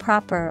be in the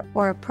proper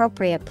or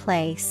appropriate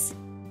place.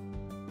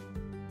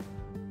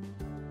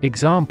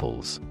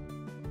 Examples: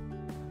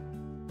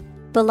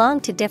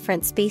 Belong to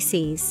different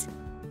species.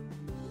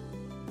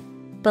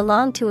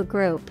 Belong to a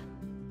group.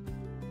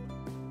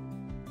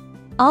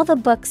 All the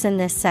books in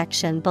this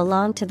section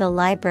belong to the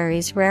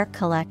library's rare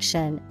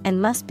collection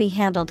and must be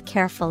handled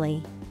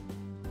carefully.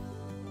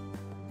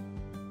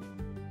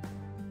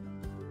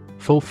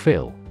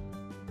 Fulfill: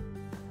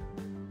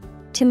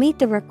 To meet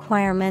the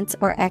requirements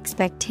or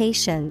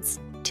expectations,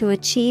 to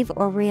achieve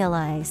or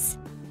realize.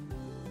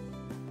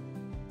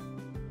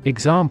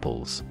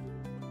 Examples: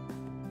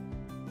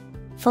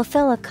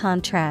 Fulfill a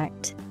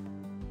contract.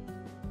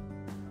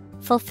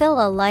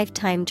 Fulfill a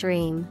lifetime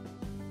dream.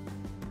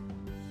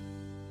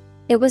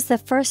 It was the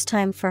first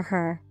time for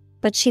her,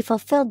 but she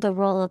fulfilled the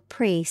role of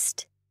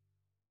priest.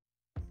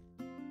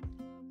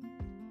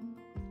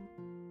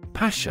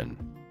 Passion.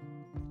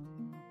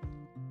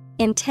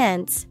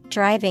 Intense,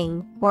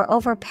 driving, or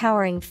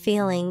overpowering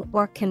feeling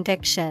or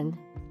conviction.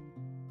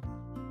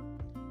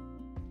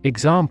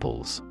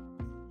 Examples: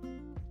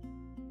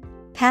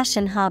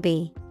 Passion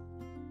hobby.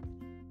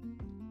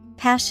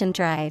 Passion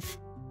drive.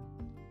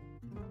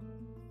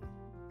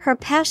 Her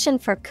passion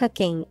for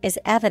cooking is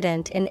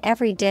evident in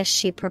every dish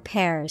she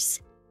prepares.